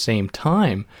around the same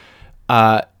time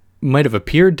might have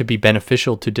appeared to be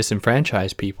beneficial to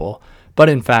disenfranchised people, but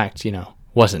in fact,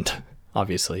 wasn't,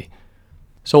 obviously.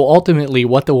 So ultimately,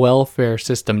 what the welfare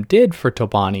system did for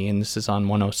Tobani, and this is on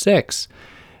 106,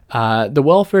 the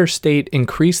welfare state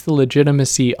increased the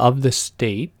legitimacy of the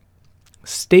state,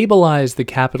 stabilized the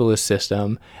capitalist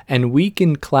system, and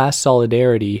weakened class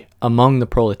solidarity among the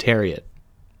proletariat.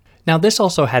 Now, this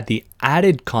also had the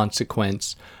added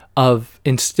consequence of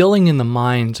instilling in the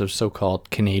minds of so-called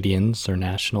Canadians or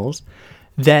nationals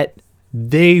that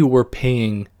they were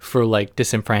paying for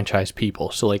disenfranchised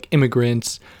people. So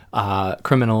immigrants,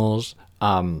 criminals,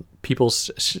 people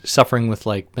suffering with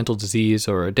mental disease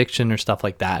or addiction or stuff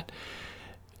like that.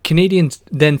 Canadians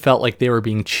then felt like they were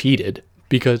being cheated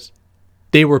because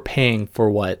they were paying for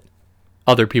what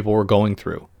other people were going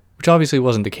through, which obviously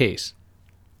wasn't the case.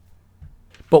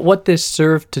 But what this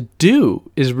served to do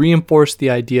is reinforce the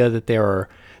idea that there are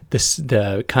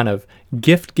the kind of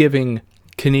gift-giving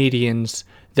Canadians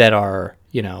that are,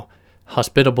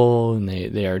 hospitable and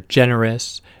they are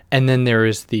generous. And then there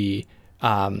is the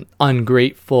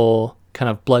ungrateful, kind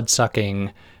of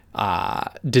blood-sucking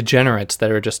degenerates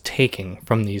that are just taking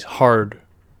from these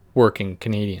hard-working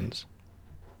Canadians.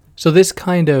 So this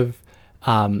kind of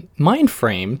mind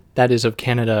frame that is of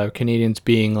Canada, Canadians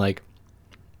being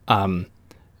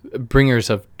bringers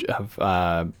of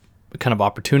kind of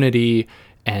opportunity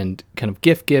and kind of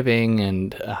gift giving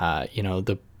and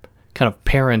the kind of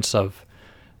parents of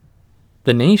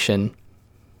the nation.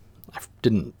 I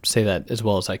didn't say that as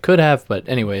well as I could have, but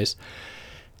anyways,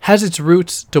 has its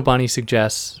roots, Tobani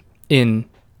suggests, in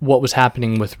what was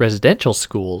happening with residential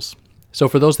schools. So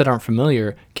for those that aren't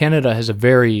familiar, Canada has a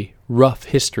very rough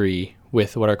history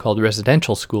with what are called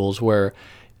residential schools, where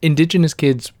Indigenous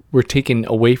kids were taken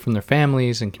away from their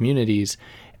families and communities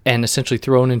and essentially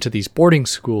thrown into these boarding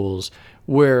schools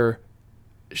where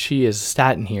she is a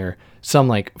stat in here, some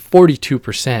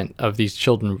 42% of these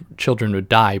children would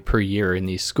die per year in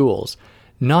these schools.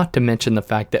 Not to mention the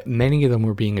fact that many of them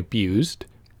were being abused,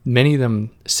 many of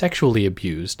them sexually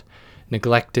abused,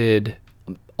 neglected,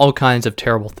 all kinds of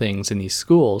terrible things in these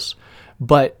schools.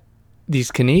 But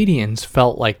these Canadians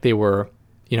felt like they were,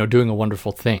 doing a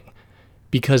wonderful thing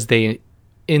because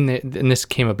and this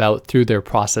came about through their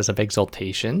process of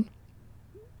exaltation,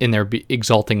 in their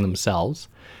exalting themselves.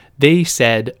 They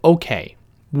said, okay,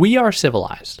 we are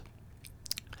civilized.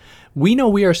 We know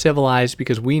we are civilized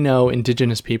because we know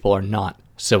Indigenous people are not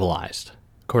civilized,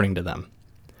 according to them.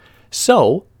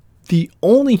 So the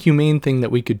only humane thing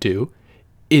that we could do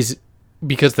is,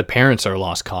 because the parents are a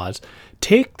lost cause,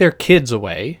 take their kids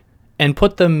away and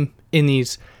put them in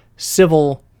these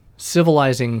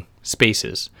civilizing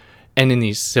spaces. And in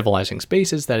these civilizing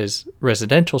spaces, that is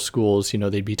residential schools,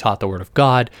 they'd be taught the word of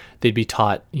God. They'd be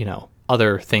taught,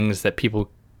 other things that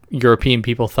European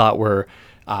people thought were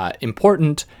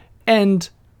important. And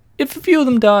if a few of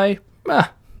them die,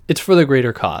 it's for the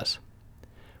greater cause,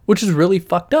 which is really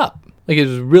fucked up. It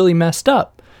was really messed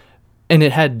up. And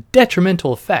it had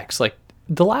detrimental effects.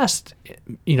 The last,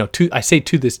 I say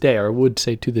to this day, or I would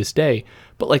say to this day,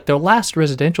 but the last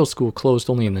residential school closed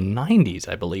only in the 90s,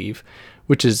 I believe,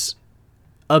 which is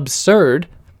absurd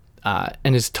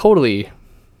and is totally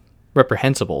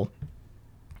reprehensible.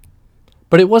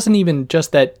 But it wasn't even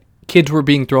just that kids were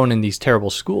being thrown in these terrible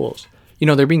schools.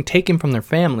 They're being taken from their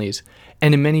families,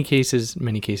 and in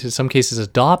some cases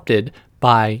adopted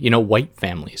by, white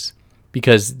families,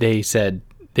 because they said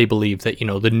they believe that,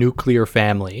 the nuclear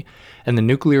family, and the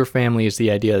nuclear family is the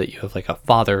idea that you have a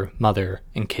father, mother,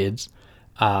 and kids.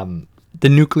 The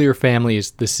nuclear family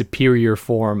is the superior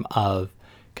form of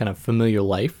kind of familial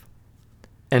life.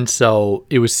 And so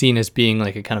it was seen as being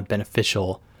a kind of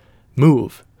beneficial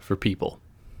move for people.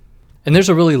 And there's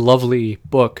a really lovely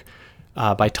book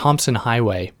by Thompson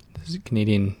Highway, this is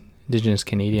a Indigenous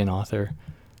Canadian author,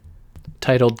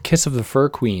 titled Kiss of the Fur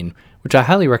Queen, which I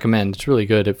highly recommend. It's really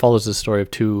good. It follows the story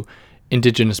of two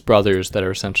Indigenous brothers that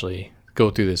are essentially go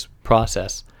through this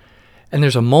process. And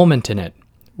there's a moment in it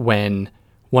when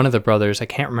one of the brothers, I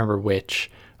can't remember which,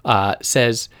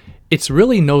 says, it's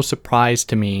really no surprise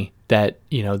to me that,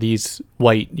 these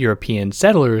white European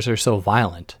settlers are so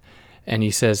violent. And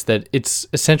he says that it's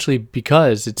essentially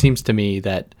because it seems to me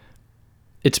that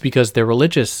it's because their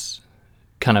religious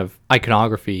kind of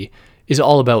iconography is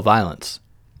all about violence.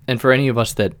 And for any of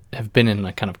us that have been in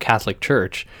a kind of Catholic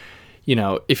church,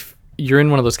 if you're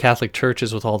in one of those Catholic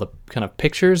churches with all the kind of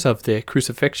pictures of the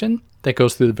crucifixion that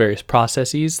goes through the various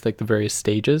processes, like the various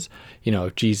stages,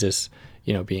 of Jesus,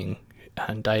 being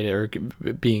indicted or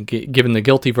being given the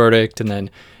guilty verdict, and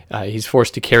then he's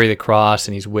forced to carry the cross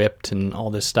and he's whipped and all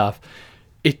this stuff.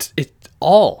 It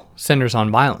all centers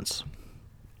on violence.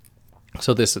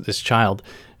 So this child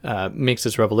makes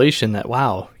this revelation that,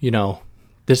 wow,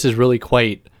 this is really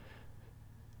quite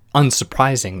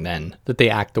unsurprising then that they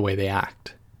act the way they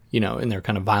act, in their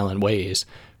kind of violent ways,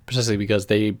 precisely because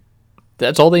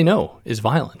that's all they know is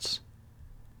violence.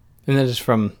 And then it's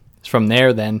from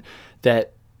there then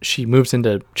that she moves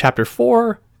into chapter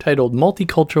 4, titled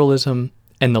Multiculturalism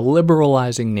and the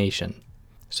Liberalizing Nation.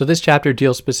 So this chapter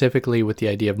deals specifically with the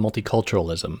idea of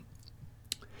multiculturalism.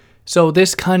 So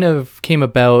this kind of came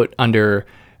about under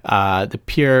the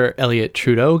Pierre Elliott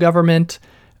Trudeau government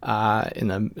in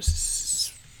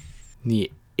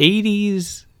the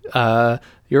 80s, the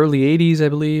early 80s, I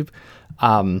believe.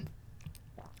 And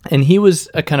he was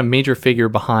a kind of major figure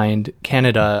behind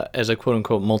Canada as a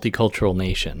quote-unquote multicultural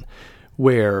nation,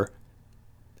 where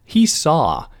he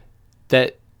saw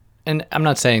that, and I'm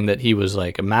not saying that he was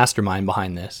like a mastermind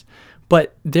behind this,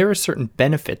 but there are certain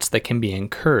benefits that can be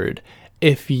incurred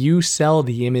if you sell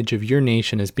the image of your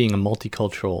nation as being a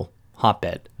multicultural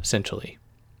hotbed, essentially.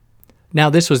 Now,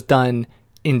 this was done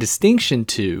in distinction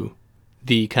to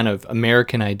the kind of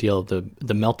American ideal of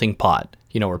the melting pot,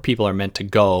 where people are meant to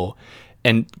go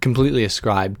and completely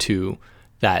ascribe to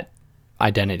that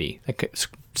identity, like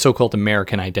so-called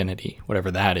American identity, whatever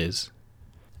that is.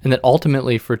 And that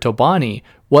ultimately for Tobani,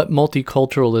 what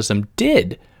multiculturalism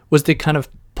did was to kind of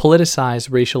politicize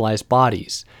racialized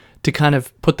bodies, to kind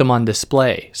of put them on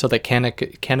display so that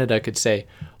Canada could say,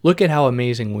 look at how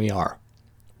amazing we are.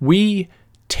 We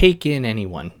take in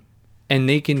anyone and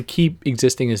they can keep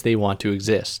existing as they want to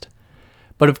exist.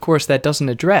 But of course that doesn't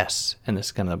address, and this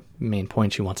is kind of the main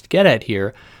point she wants to get at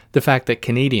here, the fact that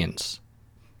Canadians,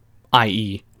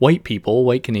 i.e. white people,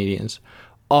 white Canadians,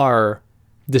 are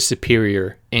the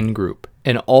superior in-group,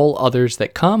 and all others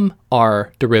that come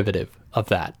are derivative of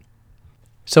that.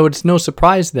 So it's no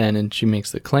surprise then, and she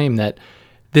makes the claim that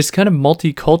this kind of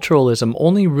multiculturalism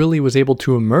only really was able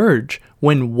to emerge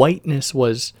when whiteness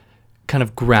was kind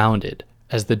of grounded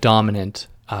as the dominant,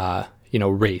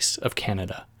 race of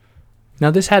Canada.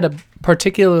 Now, this had a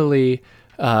particularly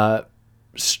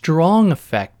strong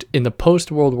effect in the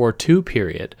post-World War II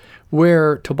period,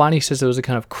 where Tobani says there was a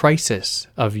kind of crisis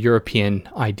of European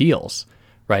ideals,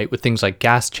 right, with things like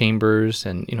gas chambers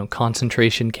and,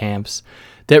 concentration camps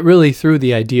that really threw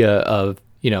the idea of,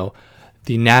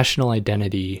 the national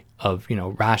identity of,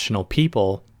 rational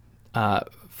people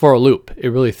for a loop. It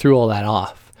really threw all that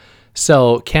off.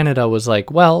 So Canada was like,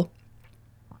 well,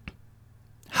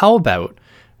 how about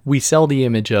we sell the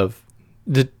image of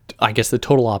the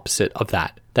total opposite of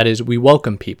that. That is, we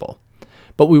welcome people.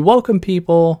 But we welcome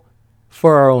people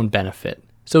for our own benefit.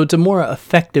 So it's a more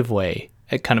effective way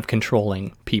at kind of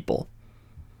controlling people.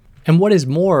 And what is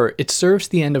more, it serves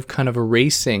the end of kind of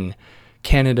erasing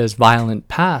Canada's violent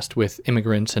past with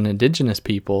immigrants and Indigenous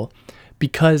people,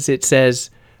 because it says,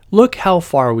 look how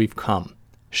far we've come.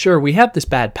 Sure, we have this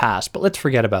bad past, but let's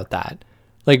forget about that.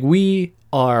 Like, we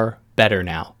are better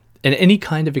now. And any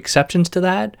kind of exceptions to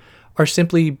that are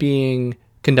simply being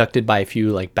conducted by a few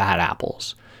like bad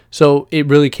apples. So it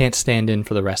really can't stand in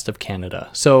for the rest of Canada.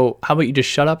 So how about you just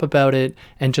shut up about it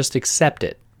and just accept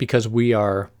it, because we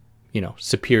are,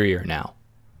 superior now.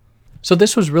 So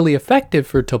this was really effective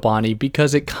for Tobani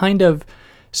because it kind of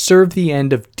served the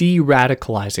end of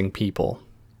de-radicalizing people.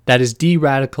 That is,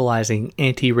 de-radicalizing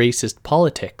anti-racist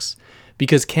politics.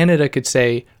 Because Canada could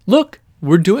say, look,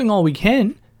 we're doing all we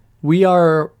can. We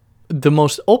are the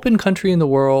most open country in the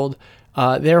world.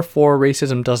 Therefore,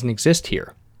 racism doesn't exist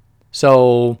here.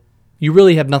 So you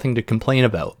really have nothing to complain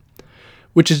about,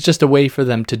 which is just a way for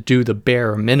them to do the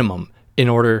bare minimum in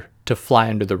order to fly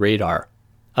under the radar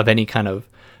of any kind of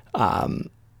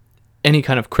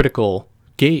critical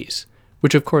gaze,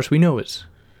 which of course we know is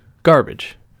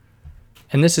garbage.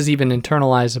 And this is even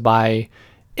internalized by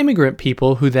immigrant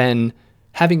people who then,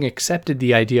 having accepted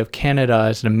the idea of Canada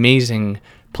as an amazing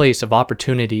place of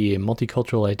opportunity and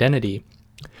multicultural identity,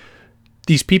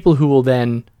 these people who will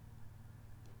then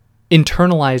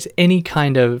internalize any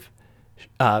kind of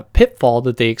pitfall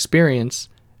that they experience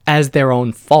as their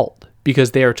own fault,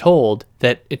 because they are told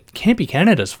that it can't be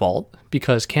Canada's fault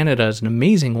because Canada is an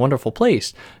amazing, wonderful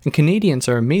place and Canadians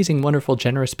are amazing, wonderful,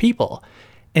 generous people.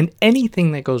 And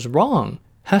anything that goes wrong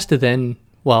has to then,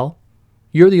 well,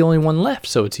 you're the only one left,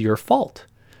 so it's your fault,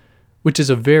 which is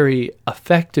a very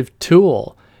effective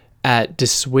tool at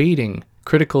dissuading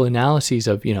critical analyses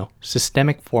of,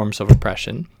 systemic forms of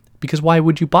oppression. Because why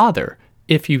would you bother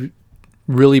if you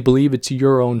really believe it's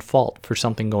your own fault for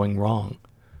something going wrong?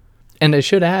 And I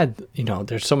should add,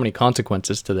 there's so many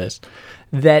consequences to this,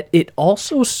 that it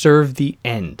also served the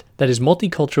end. That is,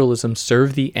 multiculturalism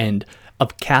served the end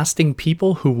of casting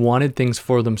people who wanted things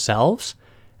for themselves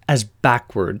as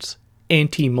backwards,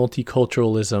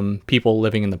 anti-multiculturalism people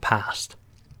living in the past.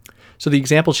 So the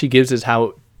example she gives is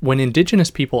how when Indigenous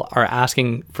people are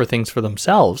asking for things for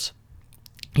themselves,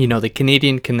 the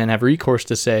Canadian can then have recourse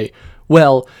to say,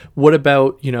 well, what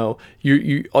about,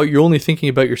 you're only thinking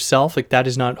about yourself? Like, that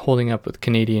is not holding up with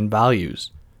Canadian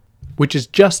values, which is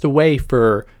just a way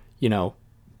for,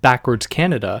 backwards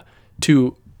Canada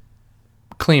to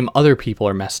claim other people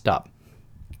are messed up.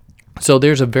 So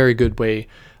there's a very good way,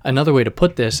 another way to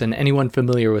put this, and anyone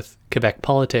familiar with Quebec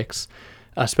politics,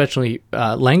 especially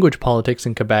language politics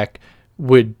in Quebec,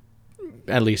 would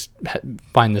at least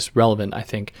find this relevant, I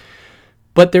think.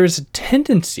 But there's a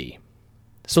tendency.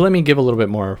 So let me give a little bit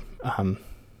more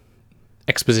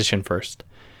exposition first.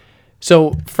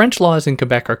 So French laws in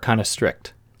Quebec are kind of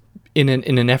strict in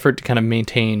an effort to kind of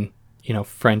maintain,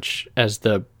 French as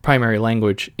the primary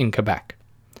language in Quebec,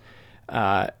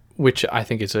 which I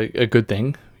think is a good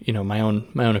thing. My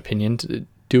own opinion.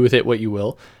 Do with it what you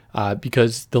will,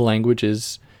 because the language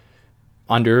is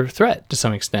under threat to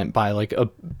some extent by like a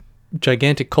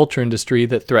gigantic culture industry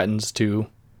that threatens to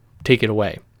take it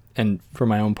away. And for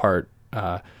my own part,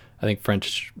 I think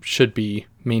French should be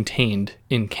maintained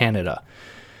in Canada.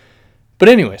 But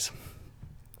anyways,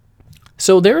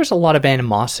 so there is a lot of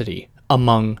animosity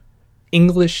among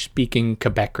English-speaking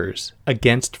Quebecers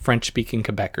against French-speaking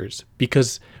Quebecers,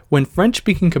 because when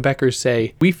French-speaking Quebecers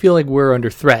say, we feel like we're under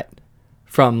threat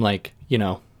from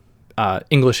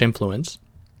English influence,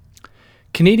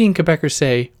 Canadian Quebecers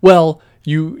say, well,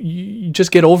 you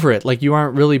just get over it. Like, you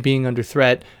aren't really being under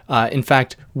threat. In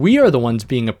fact, we are the ones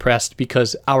being oppressed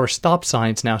because our stop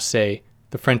signs now say,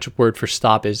 the French word for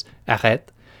stop is arrête.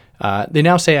 They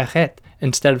now say arrête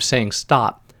instead of saying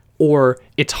stop. Or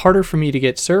it's harder for me to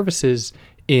get services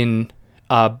in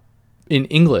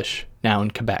English now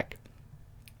in Quebec.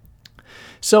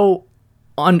 So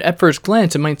at first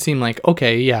glance, it might seem like,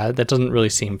 okay, yeah, that doesn't really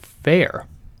seem fair.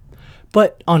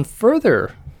 But in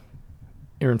further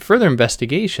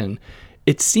investigation,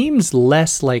 it seems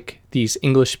less like these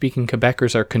English-speaking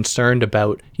Quebecers are concerned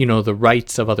about, the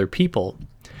rights of other people.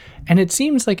 And it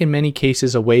seems like in many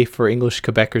cases a way for English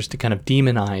Quebecers to kind of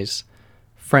demonize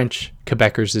French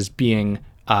Quebecers as being,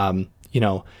 kind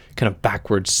of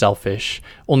backwards, selfish,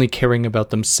 only caring about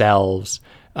themselves.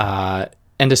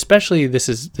 And especially this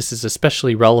is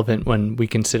especially relevant when we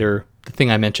consider the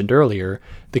thing I mentioned earlier,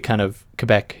 the kind of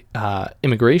Quebec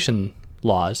immigration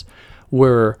laws,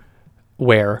 where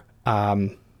English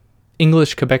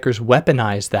Quebecers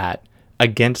weaponize that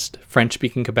against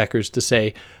French-speaking Quebecers to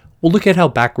say, well, look at how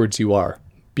backwards you are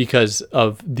because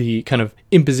of the kind of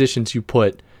impositions you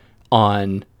put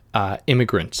on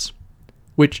immigrants,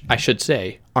 which I should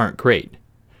say aren't great.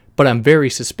 But I'm very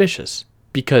suspicious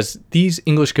because these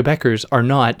English Quebecers are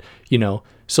not,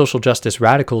 social justice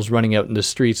radicals running out in the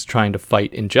streets trying to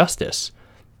fight injustice.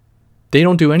 They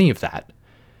don't do any of that.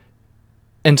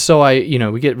 And so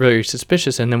we get very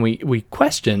suspicious, and then we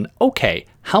question, okay,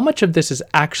 how much of this is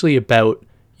actually about,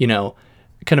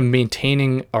 kind of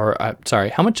maintaining, or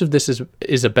how much of this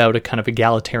is about a kind of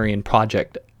egalitarian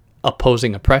project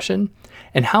opposing oppression,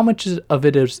 and how much of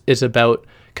it is about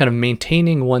kind of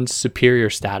maintaining one's superior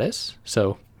status,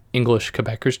 so English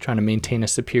Quebecers trying to maintain a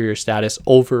superior status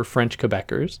over French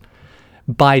Quebecers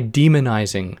by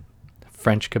demonizing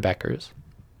French Quebecers.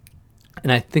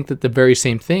 And I think that the very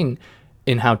same thing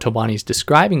in how Tobani's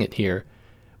describing it here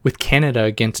with Canada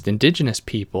against Indigenous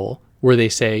people, where they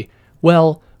say,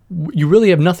 well, you really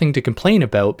have nothing to complain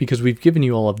about because we've given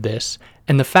you all of this.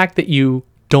 And the fact that you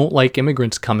don't like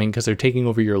immigrants coming because they're taking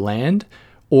over your land,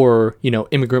 or,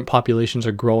 immigrant populations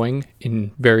are growing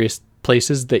in various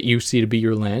places that you see to be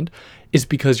your land, is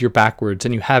because you're backwards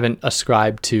and you haven't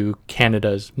ascribed to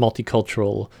Canada's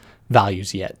multicultural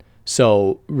values yet.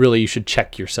 So really, you should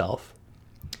check yourself,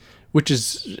 which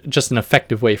is just an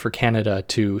effective way for Canada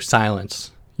to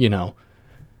silence, the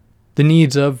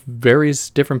needs of various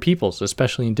different peoples,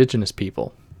 especially Indigenous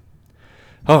people.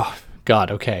 Oh,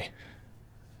 God, okay.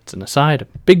 It's an aside, a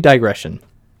big digression.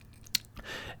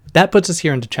 That puts us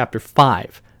here into chapter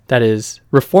 5. That is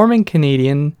reforming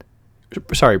Canadians,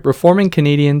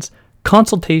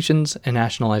 consultations, and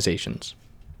nationalizations.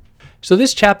 So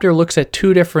this chapter looks at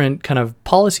two different kind of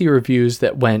policy reviews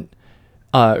that went,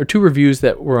 or two reviews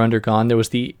that were undergone. There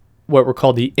was what were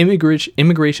called the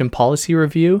Immigration Policy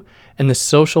Review and the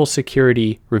Social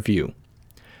Security Review.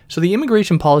 So the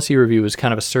Immigration Policy Review is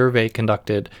kind of a survey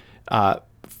conducted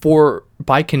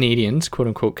by Canadians, quote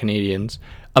unquote Canadians,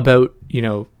 about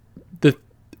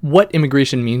what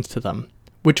immigration means to them,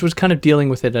 which was kind of dealing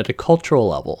with it at a cultural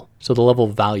level, so the level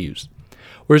of values.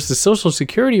 Whereas the Social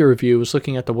Security Review was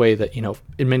looking at the way that,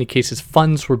 in many cases,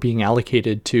 funds were being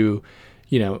allocated to,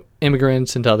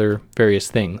 immigrants and other various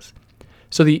things.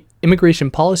 So the Immigration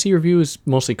Policy Review is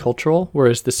mostly cultural,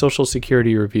 whereas the Social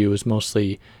Security Review is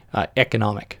mostly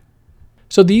economic.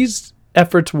 So these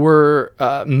efforts were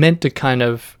meant to kind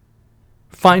of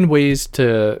find ways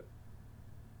to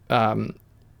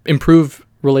improve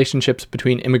relationships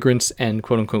between immigrants and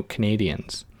quote-unquote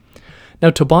Canadians.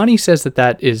 Now, Tobani says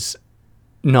that is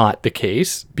not the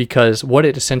case, because what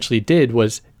it essentially did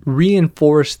was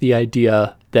reinforce the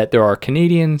idea that there are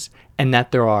Canadians and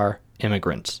that there are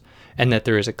immigrants, and that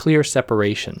there is a clear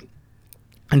separation.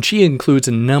 And she includes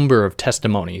a number of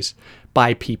testimonies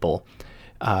by people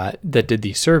that did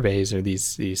these surveys or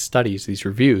these studies, these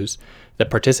reviews, that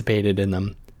participated in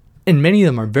them. And many of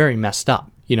them are very messed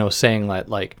up, saying that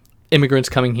like immigrants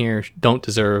coming here don't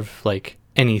deserve like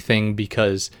anything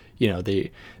because, they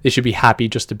should be happy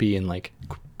just to be in like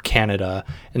Canada,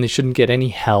 and they shouldn't get any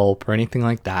help or anything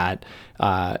like that.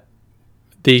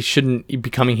 They shouldn't be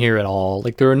coming here at all.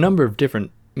 Like there are a number of different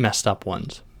messed up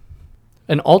ones.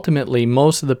 And ultimately,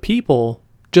 most of the people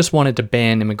just wanted to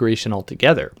ban immigration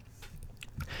altogether.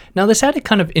 Now, this had a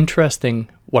kind of interesting,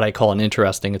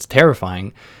 it's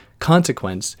terrifying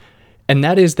consequence, and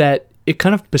that is that it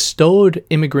kind of bestowed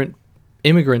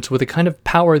immigrants with a kind of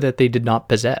power that they did not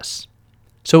possess.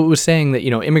 So it was saying that,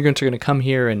 immigrants are going to come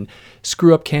here and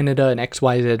screw up Canada in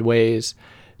XYZ ways,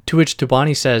 to which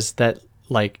Tobani says that,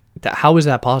 how is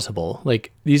that possible?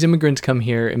 Like, these immigrants come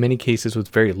here in many cases with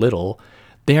very little.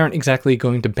 They aren't exactly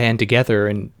going to band together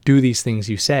and do these things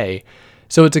you say.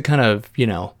 So it's a kind of,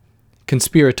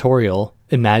 conspiratorial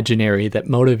imaginary that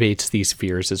motivates these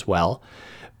fears as well.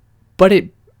 But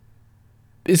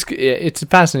it's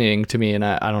fascinating to me, and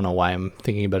I don't know why I'm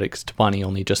thinking about it, because Tobani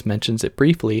only just mentions it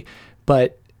briefly,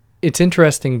 but it's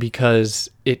interesting because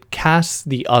it casts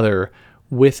the other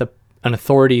with an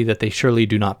authority that they surely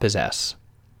do not possess.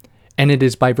 And it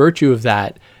is by virtue of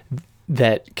that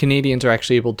Canadians are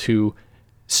actually able to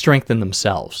strengthen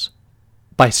themselves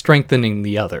by strengthening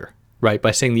the other, right?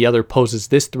 By saying the other poses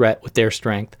this threat with their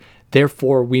strength,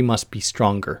 therefore we must be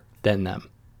stronger than them.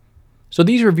 So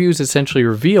these reviews essentially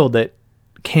revealed that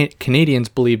Canadians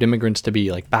believed immigrants to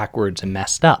be like backwards and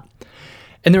messed up.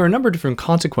 And there are a number of different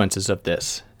consequences of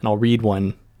this, and I'll read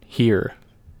one here.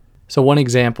 So one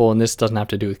example, and this doesn't have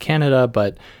to do with Canada,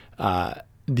 but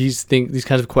these kinds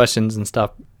of questions and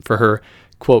stuff for her,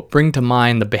 quote, bring to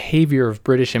mind the behavior of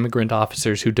British immigrant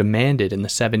officers who demanded in the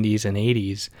 70s and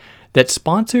 80s that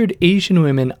sponsored Asian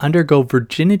women undergo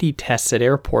virginity tests at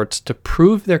airports to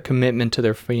prove their commitment to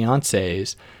their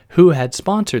fiancés who had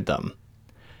sponsored them.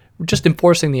 Just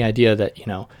enforcing the idea that,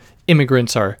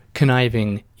 immigrants are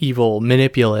conniving, evil,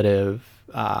 manipulative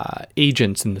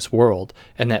agents in this world,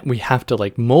 and that we have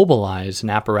to mobilize an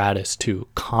apparatus to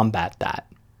combat that.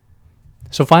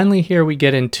 So finally here we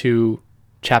get into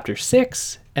chapter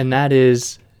 6, and that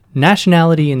is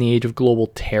nationality in the age of global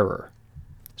terror.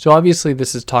 So obviously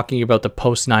this is talking about the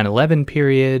post 9/11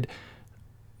 period,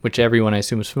 which everyone I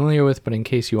assume is familiar with, but in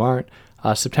case you aren't,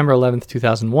 September 11th,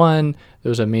 2001, there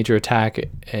was a major attack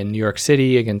in New York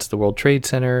City against the World Trade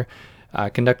Center,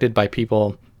 conducted by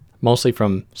people mostly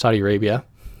from Saudi Arabia.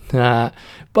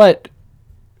 But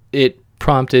it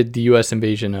prompted the U.S.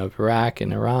 invasion of Iraq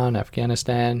and Iran,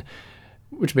 Afghanistan,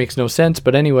 which makes no sense.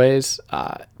 But anyways,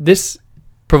 this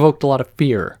provoked a lot of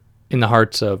fear in the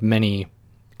hearts of many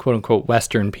quote-unquote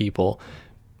Western people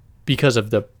because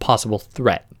of the possible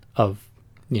threat of,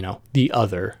 the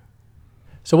other.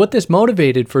 So what this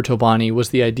motivated for Tobani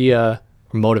was the idea,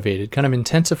 kind of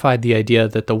intensified the idea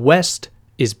that the West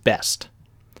is best,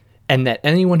 and that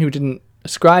anyone who didn't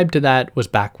ascribe to that was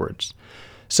backwards.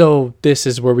 So this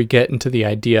is where we get into the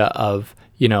idea of,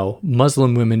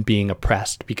 Muslim women being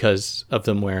oppressed because of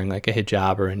them wearing like a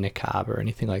hijab or a niqab or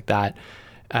anything like that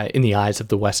in the eyes of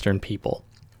the Western people,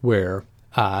 where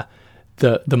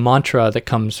the mantra that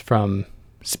comes from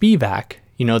Spivak,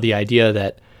 the idea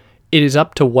that it is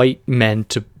up to white men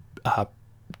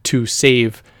to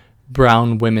save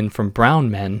brown women from brown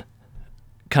men,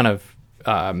 kind of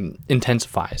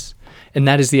intensifies. And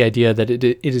that is the idea that it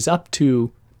is up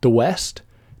to the West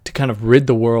to kind of rid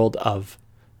the world of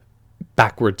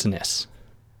backwardsness.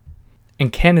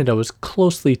 And Canada was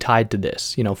closely tied to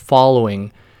this,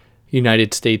 following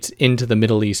United States into the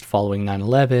Middle East following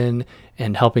 9/11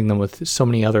 and helping them with so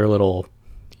many other little,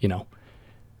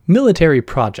 military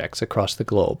projects across the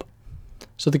globe.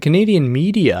 So the Canadian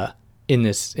media in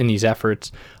these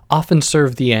efforts often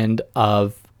serve the end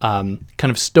of kind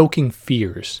of stoking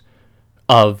fears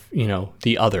of,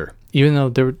 the other, even though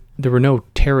there were no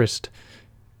terrorist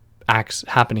acts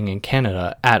happening in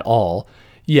Canada at all,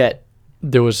 yet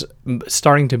there was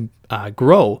starting to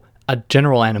grow a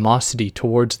general animosity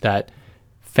towards that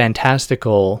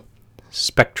fantastical,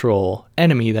 spectral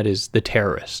enemy that is the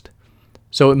terrorist.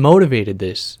 So it motivated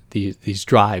these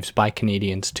drives by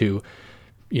Canadians to,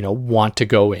 want to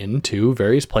go into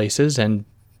various places and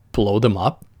blow them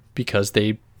up because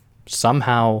they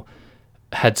somehow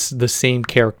had the same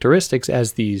characteristics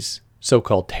as these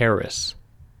so-called terrorists.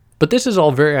 But this is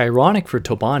all very ironic for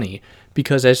Tobani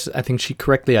because, as I think she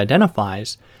correctly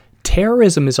identifies,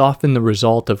 terrorism is often the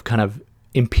result of kind of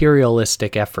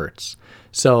imperialistic efforts.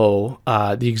 So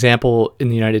the example in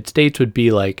the United States would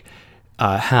be like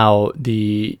how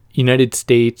the United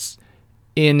States,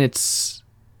 in its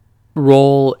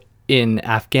role in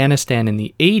Afghanistan in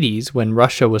the 80s, when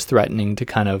Russia was threatening to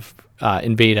kind of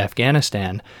invade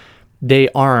Afghanistan, they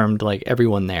armed like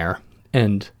everyone there.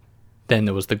 And then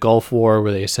there was the Gulf War,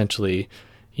 where they essentially,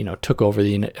 took over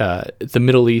the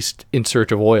Middle East in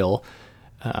search of oil,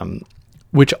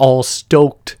 which all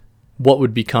stoked what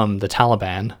would become the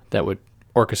Taliban that would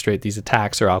orchestrate these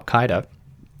attacks, or Al-Qaeda.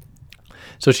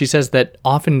 So she says that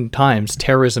oftentimes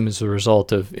terrorism is the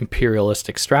result of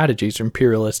imperialistic strategies or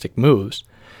imperialistic moves.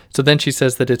 So then she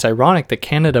says that it's ironic that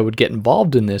Canada would get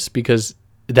involved in this because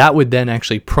that would then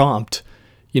actually prompt,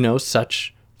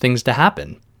 such things to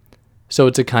happen. So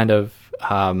it's a kind of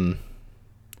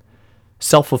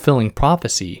self-fulfilling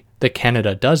prophecy that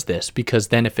Canada does this, because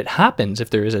then if it happens, if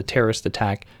there is a terrorist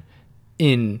attack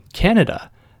in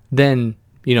Canada, then,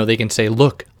 they can say,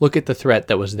 look at the threat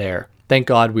that was there. Thank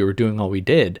God we were doing all we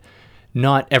did,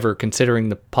 not ever considering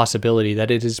the possibility that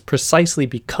it is precisely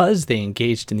because they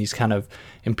engaged in these kind of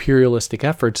imperialistic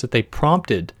efforts that they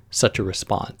prompted such a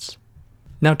response.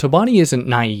 Now, Tobani isn't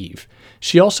naive.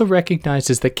 She also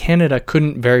recognizes that Canada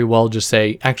couldn't very well just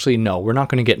say, actually, no, we're not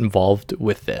going to get involved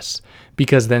with this,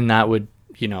 because then that would,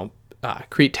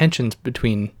 create tensions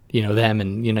between, them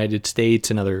and the United States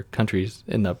and other countries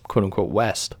in the quote-unquote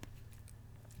West.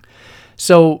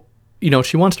 So,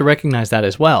 she wants to recognize that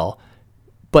as well,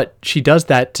 but she does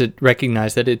that to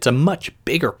recognize that it's a much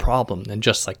bigger problem than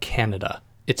just like Canada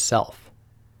itself.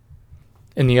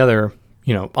 And the other,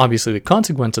 obviously the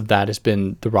consequence of that has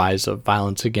been the rise of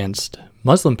violence against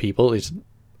Muslim people, at least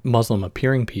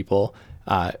Muslim-appearing people,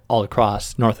 all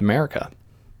across North America.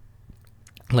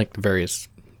 Like the various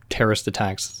terrorist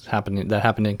attacks that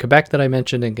happened in Quebec that I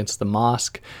mentioned against the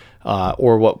mosque,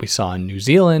 or what we saw in New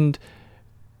Zealand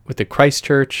with the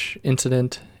Christchurch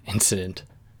incident.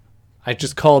 I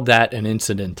just called that an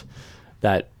incident,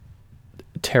 that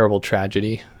terrible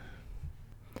tragedy.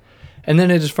 And then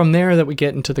it is from there that we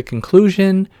get into the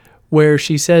conclusion, where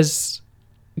she says,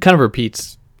 kind of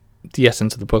repeats the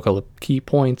essence of the book, all the key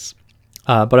points,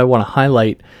 but I want to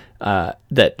highlight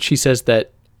that she says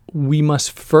that we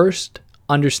must first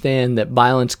understand that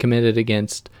violence committed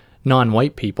against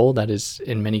non-white people, that is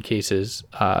in many cases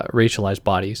racialized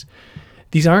bodies,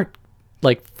 these aren't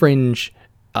like fringe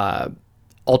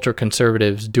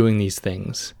ultra-conservatives doing these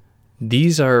things.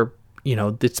 These are,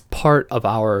 it's part of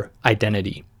our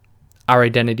identity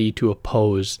to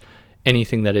oppose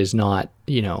anything that is not,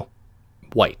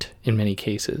 white in many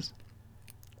cases.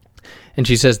 And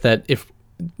she says that if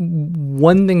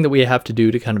one thing that we have to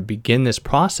do to kind of begin this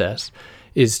process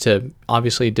is to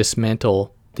obviously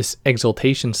dismantle this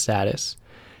exaltation status,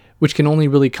 which can only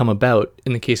really come about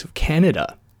in the case of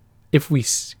Canada if we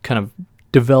kind of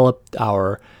develop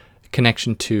our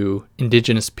connection to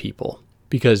Indigenous people,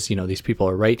 because, these people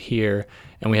are right here,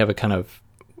 and we have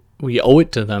we owe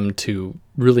it to them to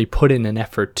really put in an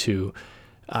effort to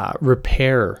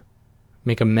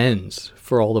make amends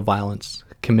for all the violence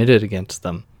committed against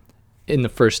them in the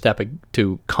first step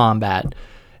to combat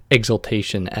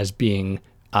exaltation as being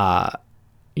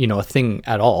a thing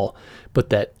at all, but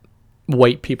that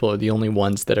white people are the only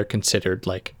ones that are considered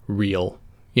like real,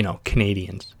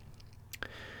 Canadians.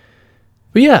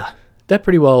 But yeah, that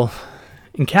pretty well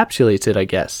encapsulates it, I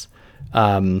guess.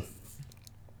 I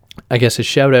guess a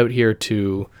shout out here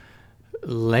to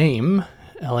Laim,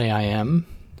 Laim,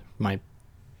 my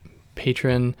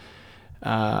patron,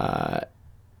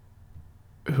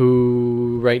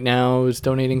 who right now is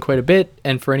donating quite a bit.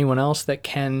 And for anyone else that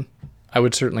can, I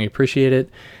would certainly appreciate it.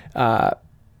 But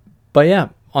yeah,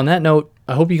 on that note,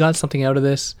 I hope you got something out of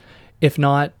this. If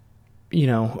not,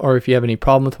 or if you have any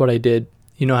problem with what I did,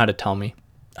 you know how to tell me.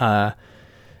 But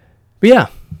yeah,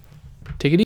 take it easy.